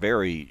 We're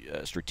very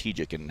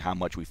strategic in how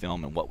much we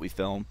film and what we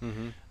film.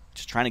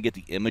 Just trying to get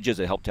the images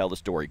that help tell the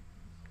story.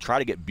 Try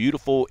to get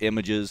beautiful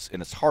images,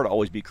 and it's hard to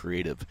always be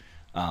creative.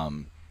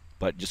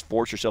 But just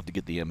force yourself to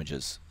get the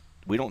images.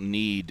 We don't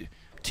need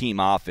team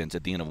offense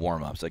at the end of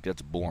warm-ups. Like,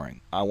 that's boring.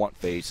 I want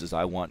faces.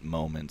 I want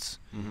moments.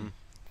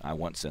 I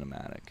want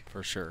cinematic.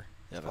 For sure.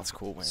 Yeah, that's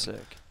cool, man.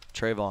 Sick.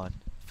 Trayvon,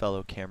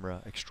 fellow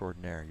camera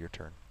extraordinaire, your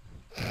turn.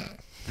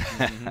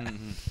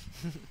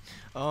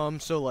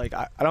 So like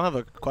I don't have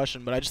a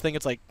question, but I just think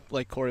it's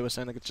like Cory was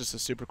saying, like it's just a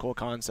super cool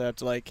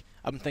concept. Like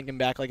I'm thinking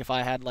back, like if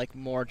I had like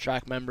more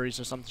track memories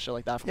or something shit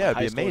like that from Yeah,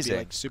 high it'd be school, amazing. It'd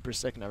be like super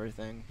sick and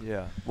everything.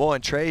 Yeah. Well,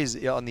 and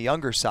Trey's on the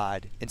younger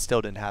side and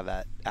still didn't have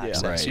that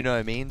access. right. You know what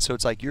I mean? So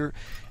it's like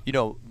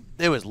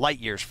it was light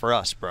years for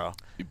us, bro.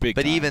 Big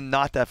But time. even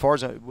not that far,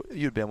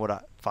 you'd been,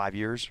 5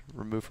 years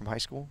removed from high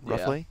school, Yeah.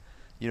 roughly?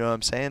 You know what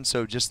I'm saying?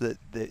 So just that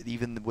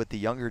even with the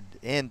younger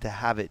end, to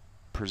have it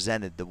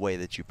presented the way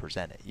that you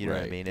present it. You know what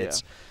I Right. mean? Yeah.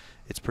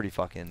 It's pretty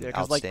fucking Yeah,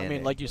 because like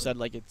outstanding. like you said,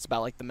 like it's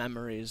about like the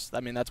memories. I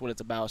mean, that's what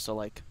it's about. So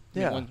like,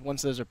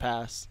 once those are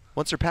passed.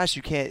 Once they're passed,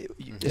 you can't,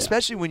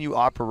 especially when you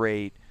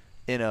operate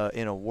in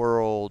a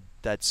world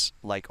that's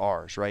like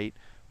ours, right?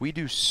 We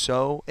do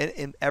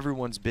and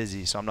everyone's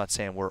busy, so I'm not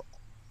saying we're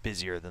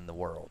busier than the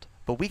world,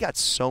 but we got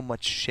so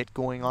much shit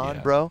going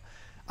on, bro.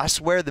 I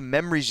swear the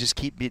memories just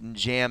keep getting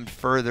jammed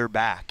further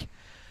back.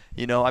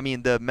 You know, I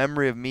mean, the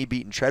memory of me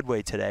beating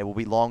Treadway today will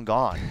be long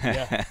gone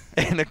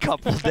in a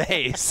couple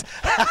days.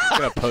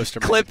 Gonna poster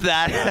Clip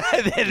that.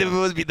 Then it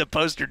would be the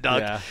poster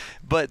dunk. Yeah.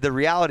 But the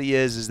reality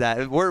is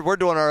that we're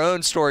doing our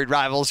own storied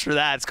rivals for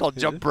that. It's called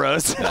Jump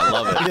Bros. I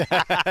love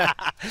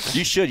it.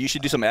 You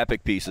should do some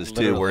epic pieces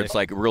too, where it's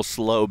like a real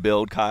slow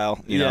build,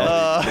 Kyle. You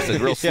know, it's a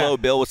real slow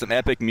build with some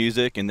epic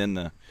music, and then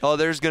the. Oh,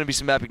 there's going to be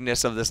some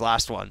epicness of this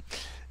last one.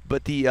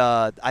 But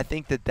I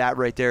think that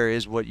right there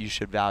is what you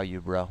should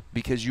value, bro,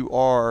 because you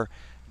are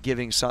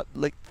giving some.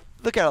 Like,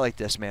 look at it like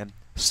this, man.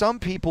 Some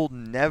people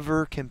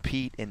never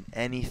compete in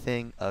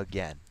anything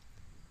again.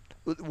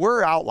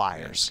 We're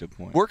outliers. Yeah, good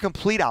point. We're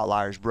complete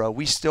outliers, bro.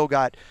 We still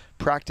got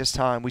practice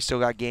time. We still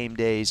got game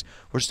days.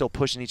 We're still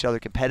pushing each other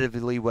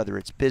competitively, whether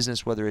it's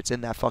business, whether it's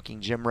in that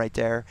fucking gym right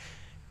there.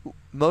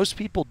 Most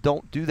people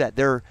don't do that.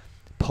 They're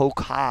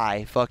poke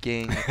high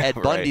fucking Ed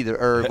Bundy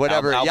or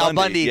whatever, Al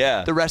Bundy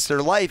yeah. the rest of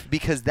their life,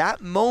 because that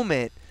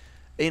moment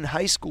in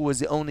high school was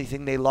the only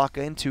thing they lock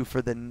into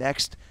for the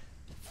next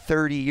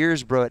 30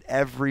 years, bro, at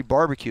every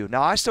barbecue.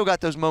 Now, I still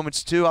got those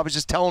moments, too. I was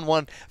just telling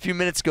one a few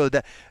minutes ago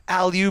that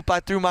alley-oop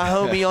I threw my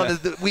homie on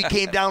we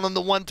came down on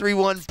the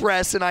 1-3-1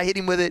 press, and I hit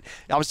him with it.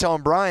 I was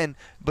telling Brian,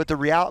 but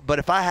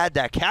if I had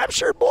that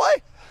captured,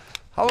 boy,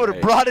 I would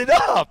have brought it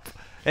up.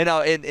 And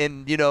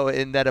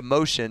in that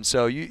emotion.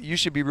 So you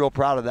should be real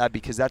proud of that,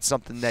 because that's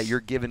something that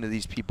you're giving to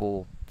these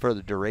people for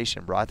the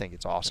duration, bro. I think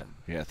it's awesome.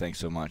 Yeah, thanks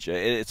so much.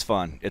 It's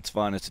fun. It's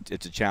fun.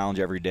 It's a challenge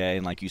every day,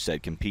 and like you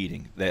said,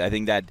 competing. I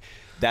think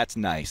that's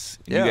nice.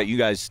 Yeah. You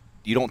guys,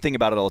 you don't think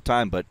about it all the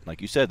time, but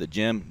like you said, the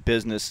gym,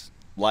 business,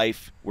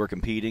 life, we're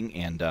competing,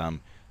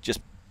 and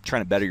just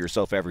trying to better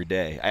yourself every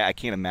day. I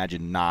can't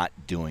imagine not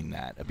doing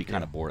that. I'd be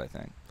kind of bored, I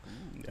think.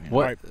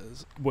 What? Right.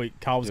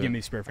 Wait, Kyle was giving me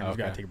a spare frame. We've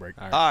got to take a break.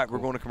 All right, we're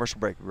going to commercial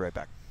break. We'll be right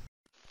back.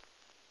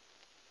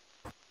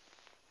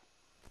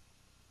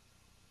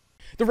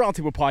 The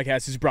Roundtable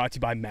podcast is brought to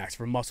you by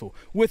MaxEffortMuscle.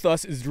 With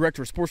us is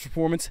Director of Sports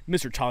Performance,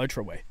 Mr. Tyler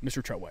Treadway.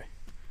 Mr. Treadway.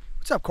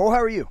 What's up, Cole? How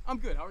are you? I'm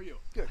good. How are you?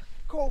 Good.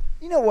 Cole,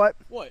 you know what?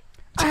 What?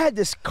 I had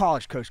this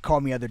college coach call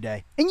me the other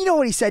day, and you know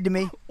what he said to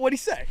me? What'd he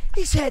say?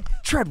 He said,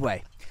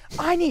 Treadway,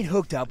 I need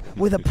hooked up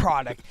with a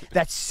product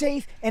that's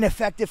safe and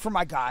effective for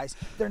my guys.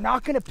 They're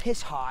not going to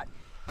piss hot,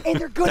 and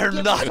they're good.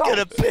 They're not going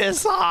to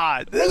piss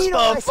hot. This you know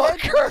what I said?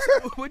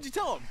 motherfucker. What'd you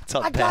tell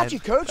him? I got you,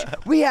 Coach.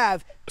 We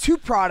have 2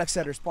 products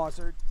that are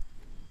sponsored.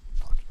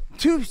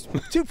 Two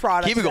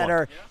products that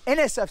are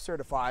NSF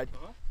certified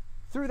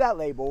through that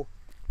label,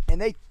 and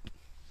this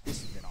has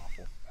been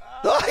awful.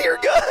 Oh, you're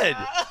good.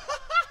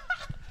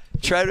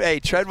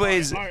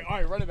 Treadway's All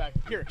right, run it back.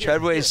 Here.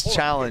 Treadway's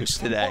challenge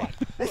today.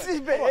 This has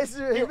been a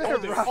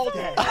rough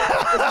day.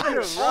 It's been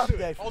a rough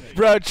day for me.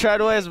 Bro,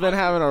 Treadway has been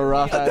having a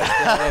rough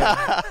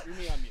ass day. You're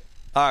me on mute.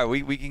 All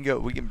right, we can go.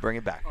 We can bring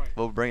it back. All right.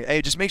 We'll bring it.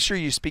 Hey, just make sure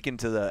you speak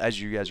into as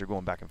you guys are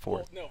going back and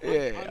forth. Well, no,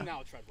 I'm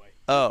now Treadway.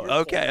 Oh,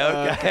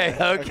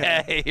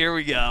 okay. Here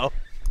we go.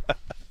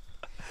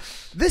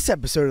 This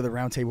episode of the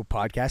Roundtable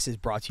podcast is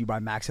brought to you by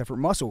Max Effort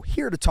Muscle.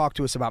 Here to talk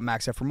to us about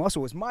Max Effort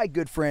Muscle is my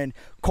good friend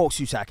Cole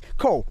Susak.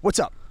 Cole, what's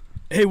up?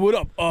 Hey, what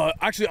up?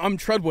 Actually, I'm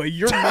Treadway.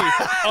 You're me.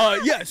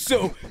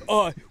 So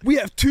we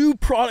have 2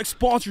 product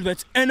sponsors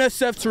that's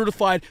NSF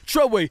certified.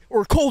 Treadway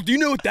or Cole, do you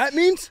know what that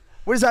means?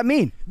 What does that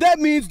mean? That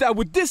means that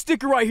with this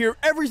sticker right here,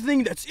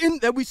 everything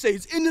that we say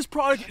is in this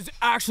product is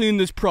actually in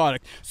this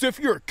product. So if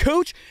you're a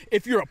coach,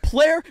 if you're a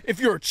player, if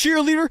you're a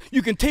cheerleader,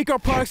 you can take our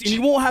products and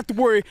you won't have to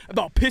worry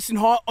about pissing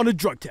hot on a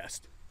drug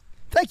test.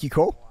 Thank you,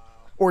 Cole.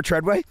 Or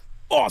Treadway.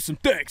 Awesome,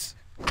 thanks.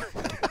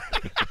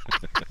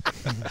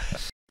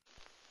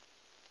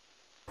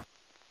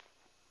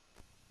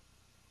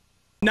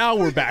 Now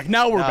we're back.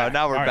 Now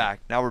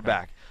we're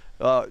back.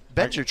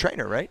 Ben's your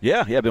trainer, right?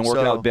 Yeah, been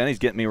working out with Ben. He's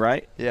getting me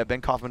right. Yeah,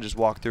 Ben Kaufman just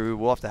walked through.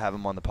 We'll have to have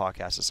him on the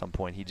podcast at some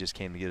point. He just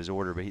came to get his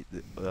order,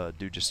 but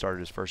dude just started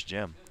his first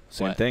gym.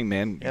 Same thing,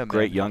 man. Yeah,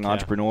 great man. young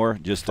entrepreneur,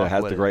 just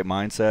has the right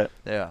mindset.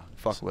 Yeah,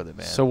 fuck with it,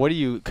 man. So what do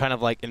you kind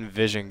of like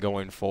envision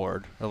going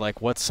forward? Or like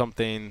what's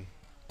something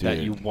that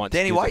you want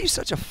Danny, to do? why are you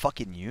such a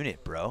fucking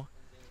unit, bro?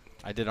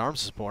 I did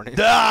arms this morning.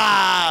 All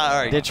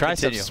right, I did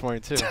triceps continue. this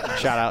morning too.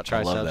 Shout out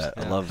triceps. I love that.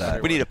 I love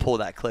that. We need to pull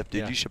that clip,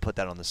 dude. Yeah. You should put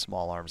that on the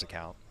small arms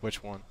account.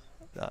 Which one?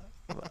 I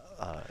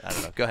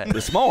don't know. Go ahead.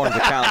 The small arms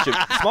account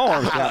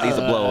needs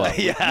to blow up.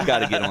 Yeah. You got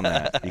to get on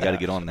that. You got to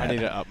get on that. I need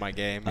to up my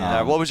game.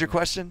 What was your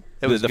question?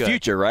 It was the good.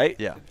 future, right?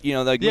 Yeah. You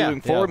know, like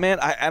moving forward, man,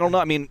 I don't know.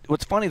 I mean,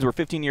 what's funny is we're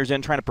 15 years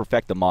in trying to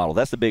perfect the model.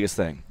 That's the biggest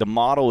thing. The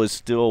model is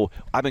still,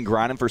 I've been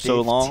grinding for so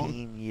long.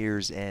 15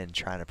 years in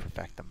trying to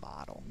perfect the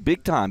model.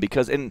 Big time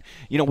because, and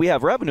you know, we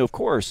have revenue, of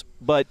course,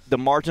 but the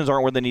margins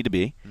aren't where they need to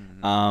be.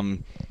 Are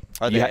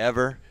they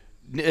ever?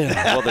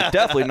 Well, they're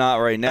definitely not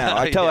right now.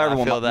 I tell Yeah, I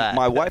everyone, feel that.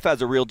 my wife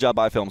has a real job.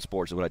 I film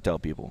sports is what I tell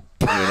people.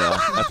 You know,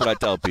 that's what I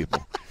tell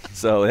people.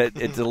 So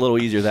it's a little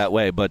easier that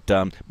way. But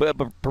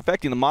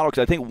perfecting the model,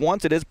 because I think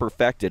once it is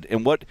perfected,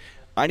 and what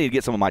I need to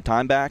get some of my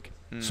time back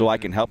so I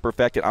can help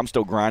perfect it. I'm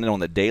still grinding on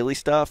the daily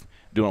stuff,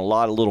 doing a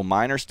lot of little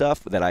minor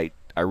stuff that I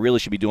really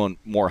should be doing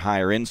more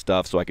higher end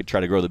stuff so I could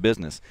try to grow the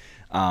business.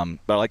 But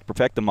I like to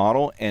perfect the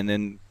model and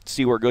then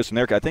see where it goes from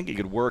there. 'Cause I think it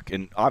could work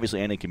in obviously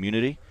any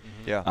community.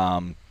 Yeah.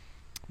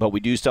 But we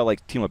do sell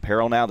like team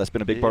apparel now. That's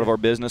been a big part of our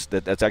business.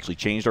 That's actually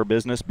changed our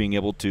business, being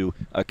able to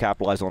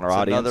capitalize on our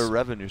audience. Another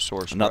revenue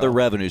source. Another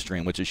revenue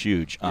stream, which is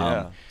huge.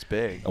 Yeah, it's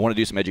big. I want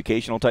to do some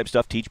educational type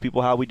stuff, teach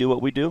people how we do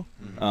what we do,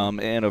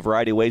 in a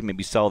variety of ways.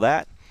 Maybe sell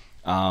that.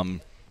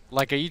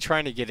 Like, are you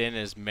trying to get in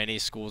as many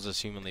schools as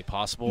humanly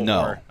possible?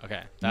 No. Or,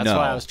 okay. That's No.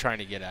 what I was trying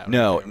to get at.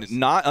 No,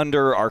 not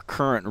under our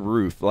current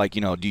roof. Like,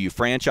 you know, do you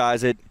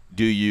franchise it?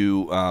 Do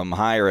you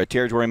hire a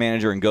territory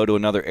manager and go to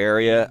another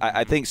area?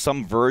 I think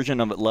some version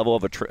of a level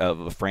of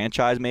a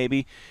franchise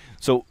maybe.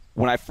 So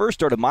when I first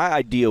started, my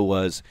idea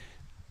was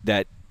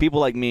that people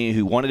like me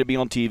who wanted to be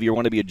on TV or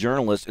wanted to be a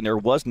journalist, and there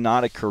was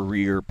not a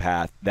career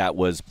path that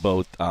was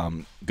both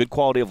good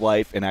quality of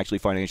life and actually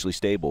financially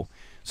stable.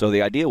 So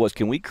the idea was,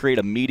 can we create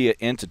a media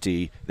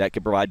entity that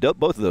could provide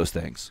both of those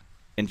things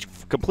and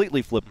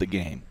completely flip the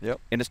game?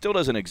 Yep. And it still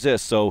doesn't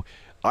exist. So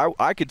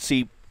I could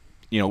see,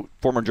 you know,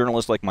 former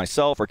journalists like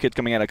myself or kids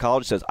coming out of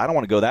college says, I don't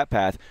want to go that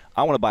path.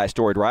 I want to buy a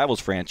Storied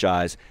Rivals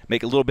franchise,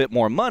 make a little bit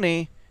more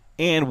money,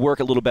 and work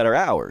a little better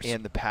hours.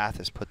 And the path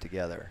is put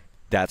together.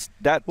 That's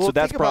Well, so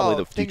that's probably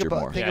the future think about,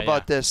 more. Think Yeah,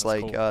 about yeah. this, That's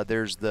like cool.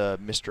 there's the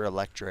Mr.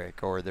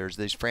 Electric, or there's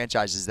these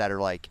franchises that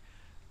are like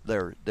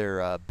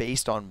they're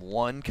based on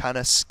one kind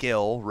of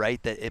skill, right?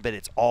 But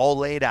it's all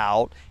laid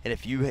out, and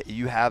if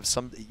you have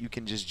some, you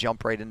can just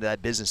jump right into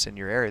that business in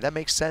your area. That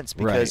makes sense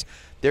because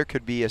there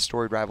could be a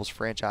Storied Rivals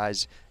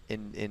franchise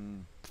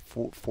in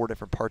four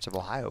different parts of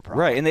Ohio,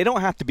 probably. Right, and they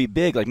don't have to be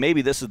big. Like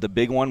maybe this is the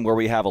big one where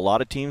we have a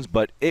lot of teams,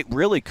 but it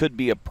really could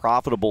be a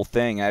profitable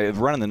thing. I was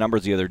running the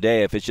numbers the other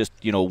day. If it's just,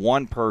 you know,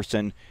 one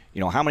person, you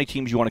know, how many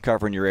teams you want to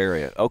cover in your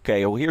area?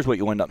 Okay, well, here's what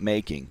you end up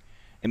making.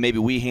 And maybe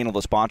we handle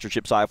the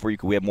sponsorship side for you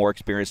because we have more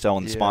experience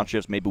selling the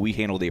sponsorships. Maybe we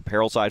handle the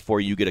apparel side for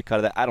you. You get a cut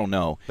of that. I don't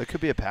know. There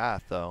could be a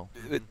path, though.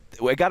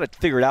 I got to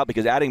figure it out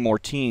because adding more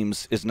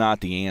teams is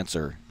not the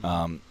answer.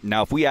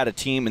 Now, if we add a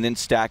team and then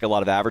stack a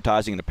lot of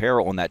advertising and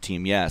apparel on that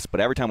team, yes. But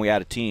every time we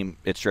add a team,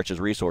 it stretches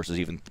resources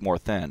even more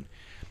thin.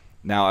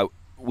 Now,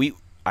 we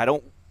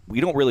don't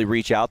really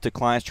reach out to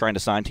clients trying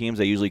to sign teams.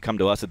 They usually come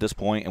to us at this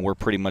point, and we're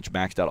pretty much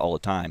maxed out all the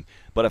time.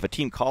 But if a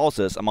team calls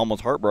us, I'm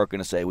almost heartbroken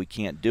to say we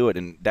can't do it,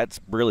 and that's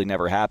really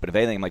never happened. If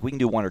anything, I'm like, we can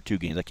do 1 or 2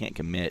 games. I can't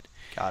commit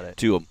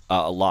to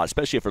a lot,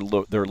 especially if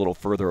they're a little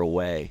further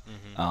away,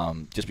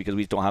 just because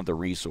we don't have the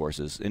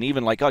resources. And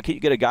even like, oh, can you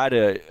get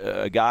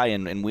a guy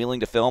in Wheeling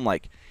to film?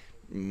 Like,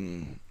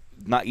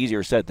 not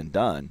easier said than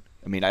done.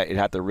 I mean, I'd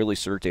have to really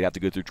search. They'd have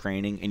to go through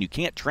training, and you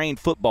can't train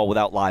football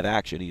without live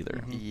action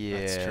either. Yeah,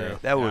 That's true.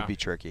 that would be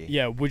tricky.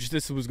 Yeah, which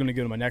this was going to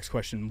go to my next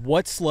question.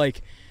 What's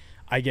like,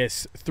 I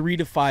guess, 3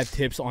 to 5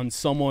 tips on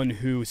someone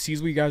who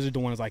sees what you guys are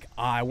doing is like,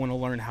 I want to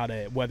learn how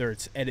to, whether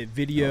it's edit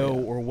video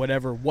or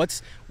whatever.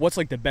 What's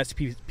like the best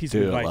piece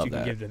of advice you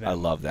can give to them? I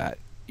love that.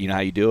 You know how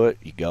you do it?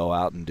 You go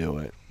out and do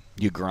it.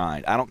 You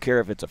grind. I don't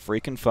care if it's a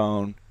freaking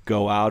phone.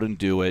 Go out and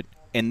do it,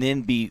 and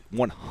then be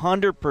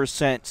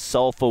 100%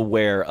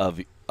 self-aware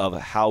of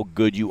how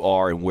good you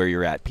are and where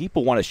you're at.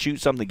 People want to shoot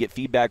something, get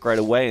feedback right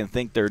away, and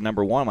think they're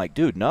number one. I'm like,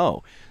 dude,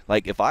 no.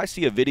 Like, if I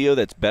see a video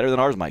that's better than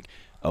ours, I'm like,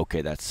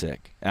 okay, that's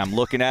sick. And I'm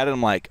looking at it,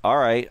 I'm like, all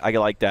right, I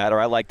like that, or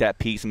I like that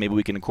piece, and maybe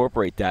we can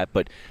incorporate that.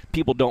 But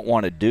people don't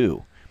want to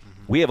do.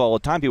 we have all the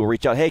time people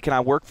reach out, hey, can I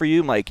work for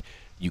you? I'm like,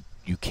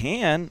 you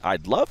can.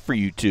 I'd love for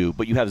you to,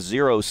 but you have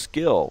zero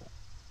skill.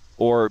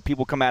 Or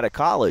people come out of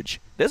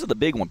college. This is the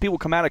big one. People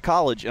come out of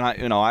college,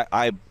 and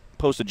I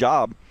post a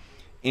job,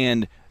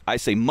 and I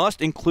say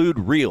must include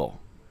reel.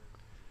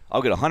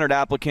 I'll get 100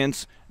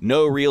 applicants,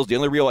 no reels. The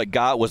only reel I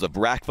got was a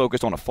rack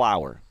focused on a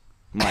flower.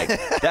 I'm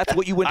like, that's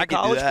what you went to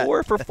college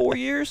for 4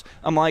 years?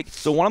 I'm like,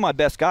 so one of my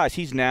best guys,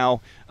 he's now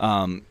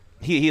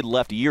he had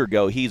left a year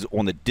ago. He's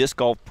on the Disc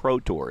Golf Pro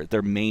Tour,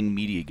 their main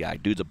media guy.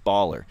 Dude's a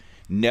baller.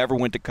 Never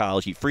went to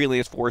college. He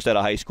freelanced for us out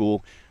of high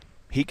school.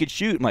 He could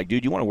shoot. I'm like,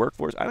 dude, you want to work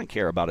for us? I didn't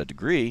care about a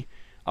degree.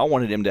 I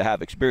wanted him to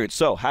have experience.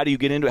 So how do you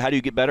get into it? How do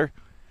you get better?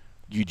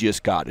 You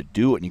just got to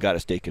do it, and you got to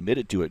stay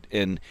committed to it.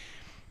 And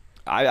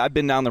I've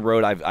been down the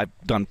road. I've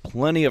done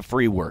plenty of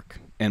free work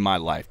in my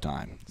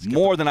lifetime,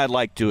 more than I'd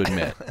like to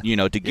admit.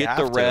 To get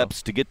the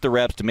reps,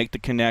 to make the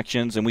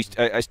connections, and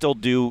I still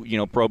do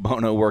pro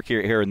bono work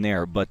here and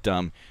there. But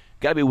got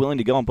to be willing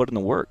to go and put in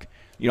the work.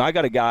 I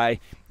got a guy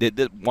that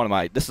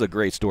this is a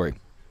great story.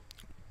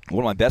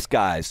 One of my best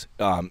guys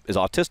is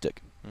autistic.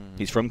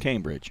 He's from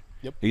Cambridge.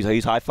 Yep.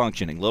 He's high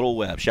functioning. Little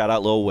Webb. Shout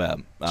out Little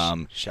Webb.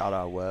 Shout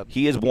out Webb.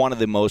 He is one of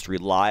the most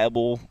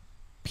reliable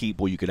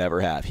people you could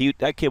ever have.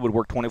 That kid would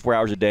work 24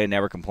 hours a day and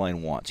never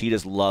complain once. He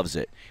just loves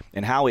it.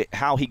 And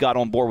how he got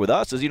on board with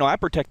us is, I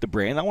protect the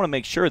brand. I want to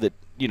make ssure that,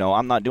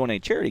 I'm not doing any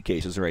charity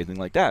cases or anything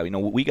like that.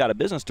 We got a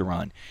business to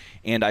run.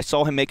 And I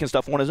saw him making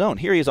stuff on his own.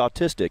 Here he is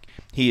autistic.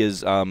 He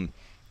is,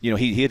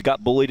 he had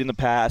got bullied in the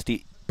past.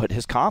 But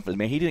his confidence,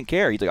 man, he didn't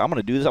care. He's like, I'm going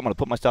to do this. I'm going to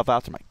put my stuff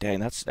out there. I'm like, dang,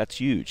 that's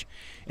huge.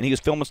 And he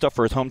was filming stuff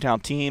for his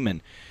hometown team.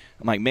 And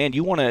I'm like, man,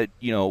 you want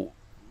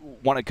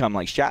to come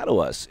like shadow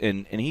us?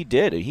 And he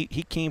did.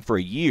 He came for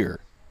a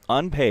year,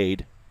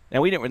 unpaid.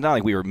 And not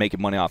like we were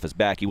making money off his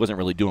back. He wasn't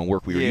really doing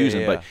work we were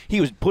using, but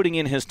he was putting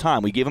in his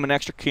time. We gave him an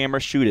extra camera,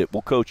 shoot it,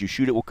 we'll coach you,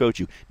 shoot it, we'll coach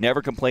you.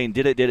 Never complained,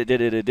 did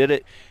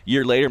it.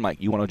 Year later, I'm like,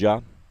 you want a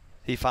job?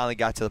 He finally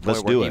got to the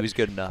point where he was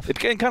good enough. It's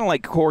kind of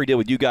like Cory did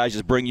with you guys,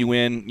 just bring you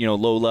in,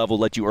 low level,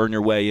 let you earn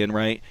your way in,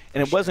 right?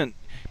 And it wasn't.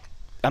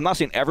 I'm not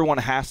saying everyone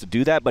has to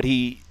do that, but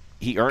he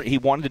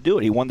wanted to do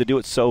it. He wanted to do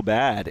it so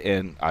bad,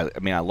 and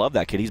I love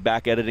that kid. He's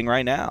back editing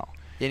right now.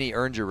 And he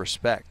earned your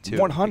respect too.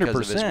 100%.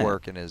 Because of his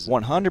work and his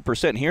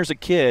 100%. Here's a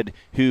kid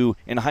who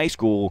in high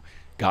school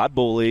got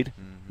bullied.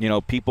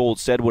 People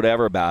said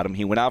whatever about him.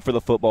 He went out for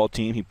the football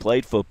team. He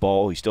played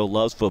football. He still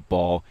loves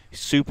football.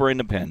 He's super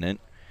independent,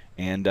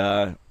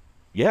 and.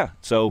 Yeah,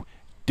 so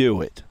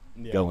do it.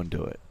 Yeah. Go and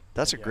do it.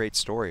 That's a great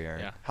story,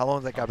 Aaron. Yeah. How long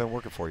has that guy been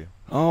working for you?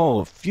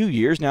 Oh, a few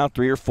years now,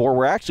 3 or 4.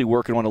 We're actually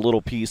working on a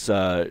little piece,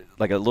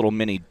 like a little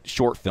mini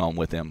short film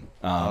with him.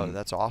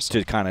 That's awesome.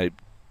 To kind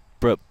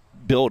of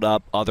build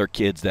up other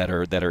kids that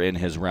are in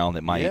his realm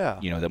that might,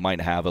 that might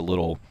have a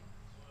little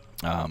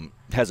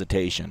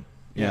hesitation.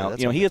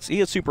 He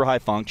is super high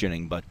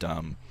functioning, but.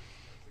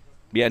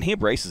 Yeah, and he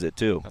embraces it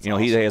too. That's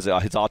awesome. He has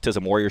his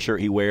Autism Warrior shirt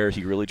he wears.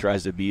 He really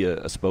tries to be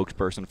a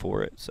spokesperson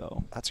for it.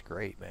 So that's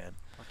great, man.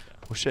 Okay.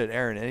 Well, shit,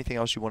 Aaron. Anything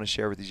else you want to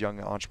share with these young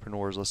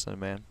entrepreneurs listening,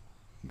 man?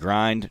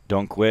 Grind,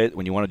 don't quit.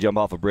 When you want to jump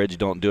off a bridge,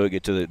 don't do it.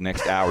 Get to the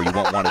next hour, you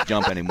won't want to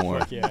jump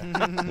anymore.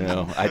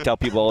 I tell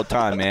people all the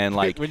time, man.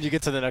 Like when you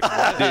get to the next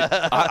one,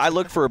 dude, I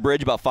look for a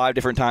bridge about 5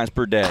 different times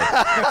per day.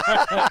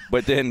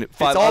 But then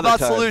 5 it's all other about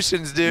times,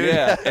 solutions, dude.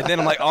 Yeah, and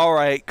then I'm like, all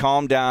right,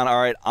 calm down. All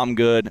right, I'm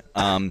good.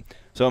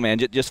 So, man,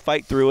 just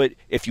fight through it.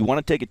 If you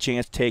want to take a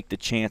chance, take the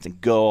chance and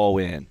go all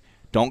in.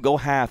 Don't go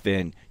half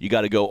in. You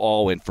got to go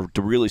all in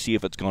to really see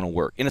if it's going to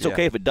work. And it's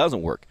okay if it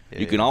doesn't work.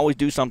 You can always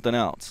do something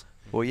else.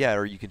 Well, yeah,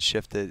 or you can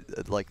shift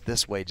it like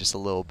this way just a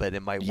little bit.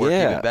 It might work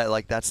even better.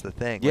 Like, that's the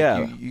thing.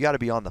 Like, you got to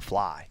be on the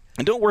fly.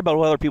 And don't worry about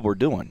what other people are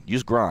doing. You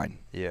just grind.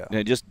 Yeah.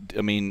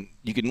 And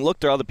you can look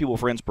to other people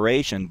for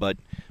inspiration, but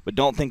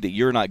don't think that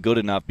you're not good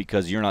enough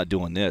because you're not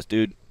doing this.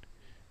 Dude,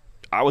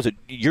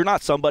 you're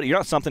not somebody. You're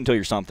not something until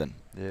you're something.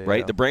 Right?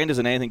 Yeah. The brand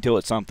isn't anything till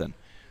it's something.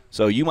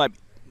 So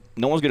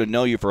no one's going to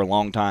know you for a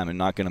long time and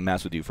not going to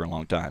mess with you for a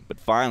long time. But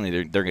finally,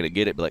 they're going to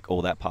get it, be like,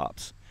 oh, that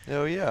pops.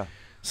 Oh, yeah.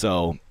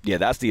 So, yeah,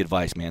 that's the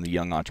advice, man, the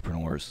young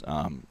entrepreneurs.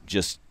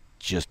 Just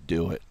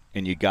do it.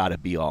 And you got to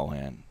be all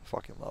in.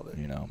 Fucking love it.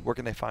 Where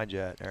can they find you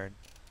at, Aaron?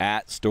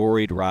 At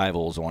Storied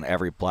Rivals on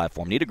every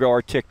platform. Need to grow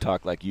our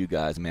TikTok like you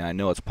guys, man. I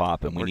know it's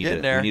popping. We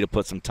need to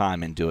put some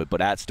time into it.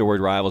 But at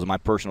Storied Rivals, my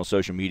personal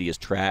social media is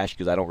trash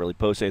because I don't really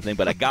post anything.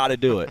 But I got to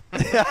do it.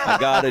 I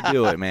got to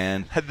do it,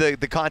 man.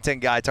 The content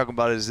guy talking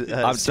about his.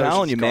 I'm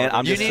telling you, man.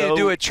 You need to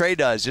do what Trey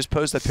does. Just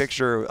post a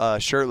picture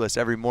shirtless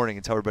every morning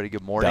and tell everybody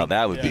good morning. No,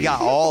 that would be. You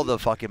got all the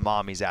fucking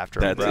mommies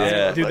after him, bro.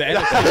 Yeah. Dude,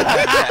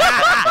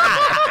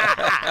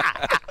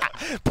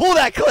 pull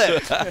that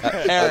clip.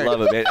 I Aaron,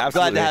 love it, man. Absolutely.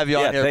 Glad to have you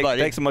on here, buddy.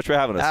 Thanks so much for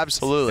having us.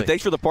 Absolutely. And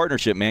thanks for the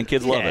partnership, man.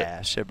 Kids love it.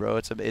 Yeah, shit, bro.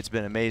 It's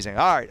been amazing.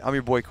 All right, I'm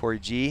your boy Cory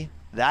G.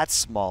 That's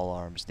Small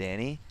Arms,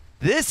 Danny.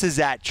 This is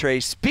at Trey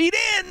Speed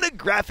and the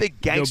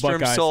graphic gangster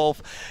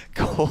himself,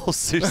 Cole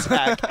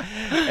Susak.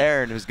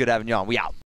 Aaron, it was good having you on. We out.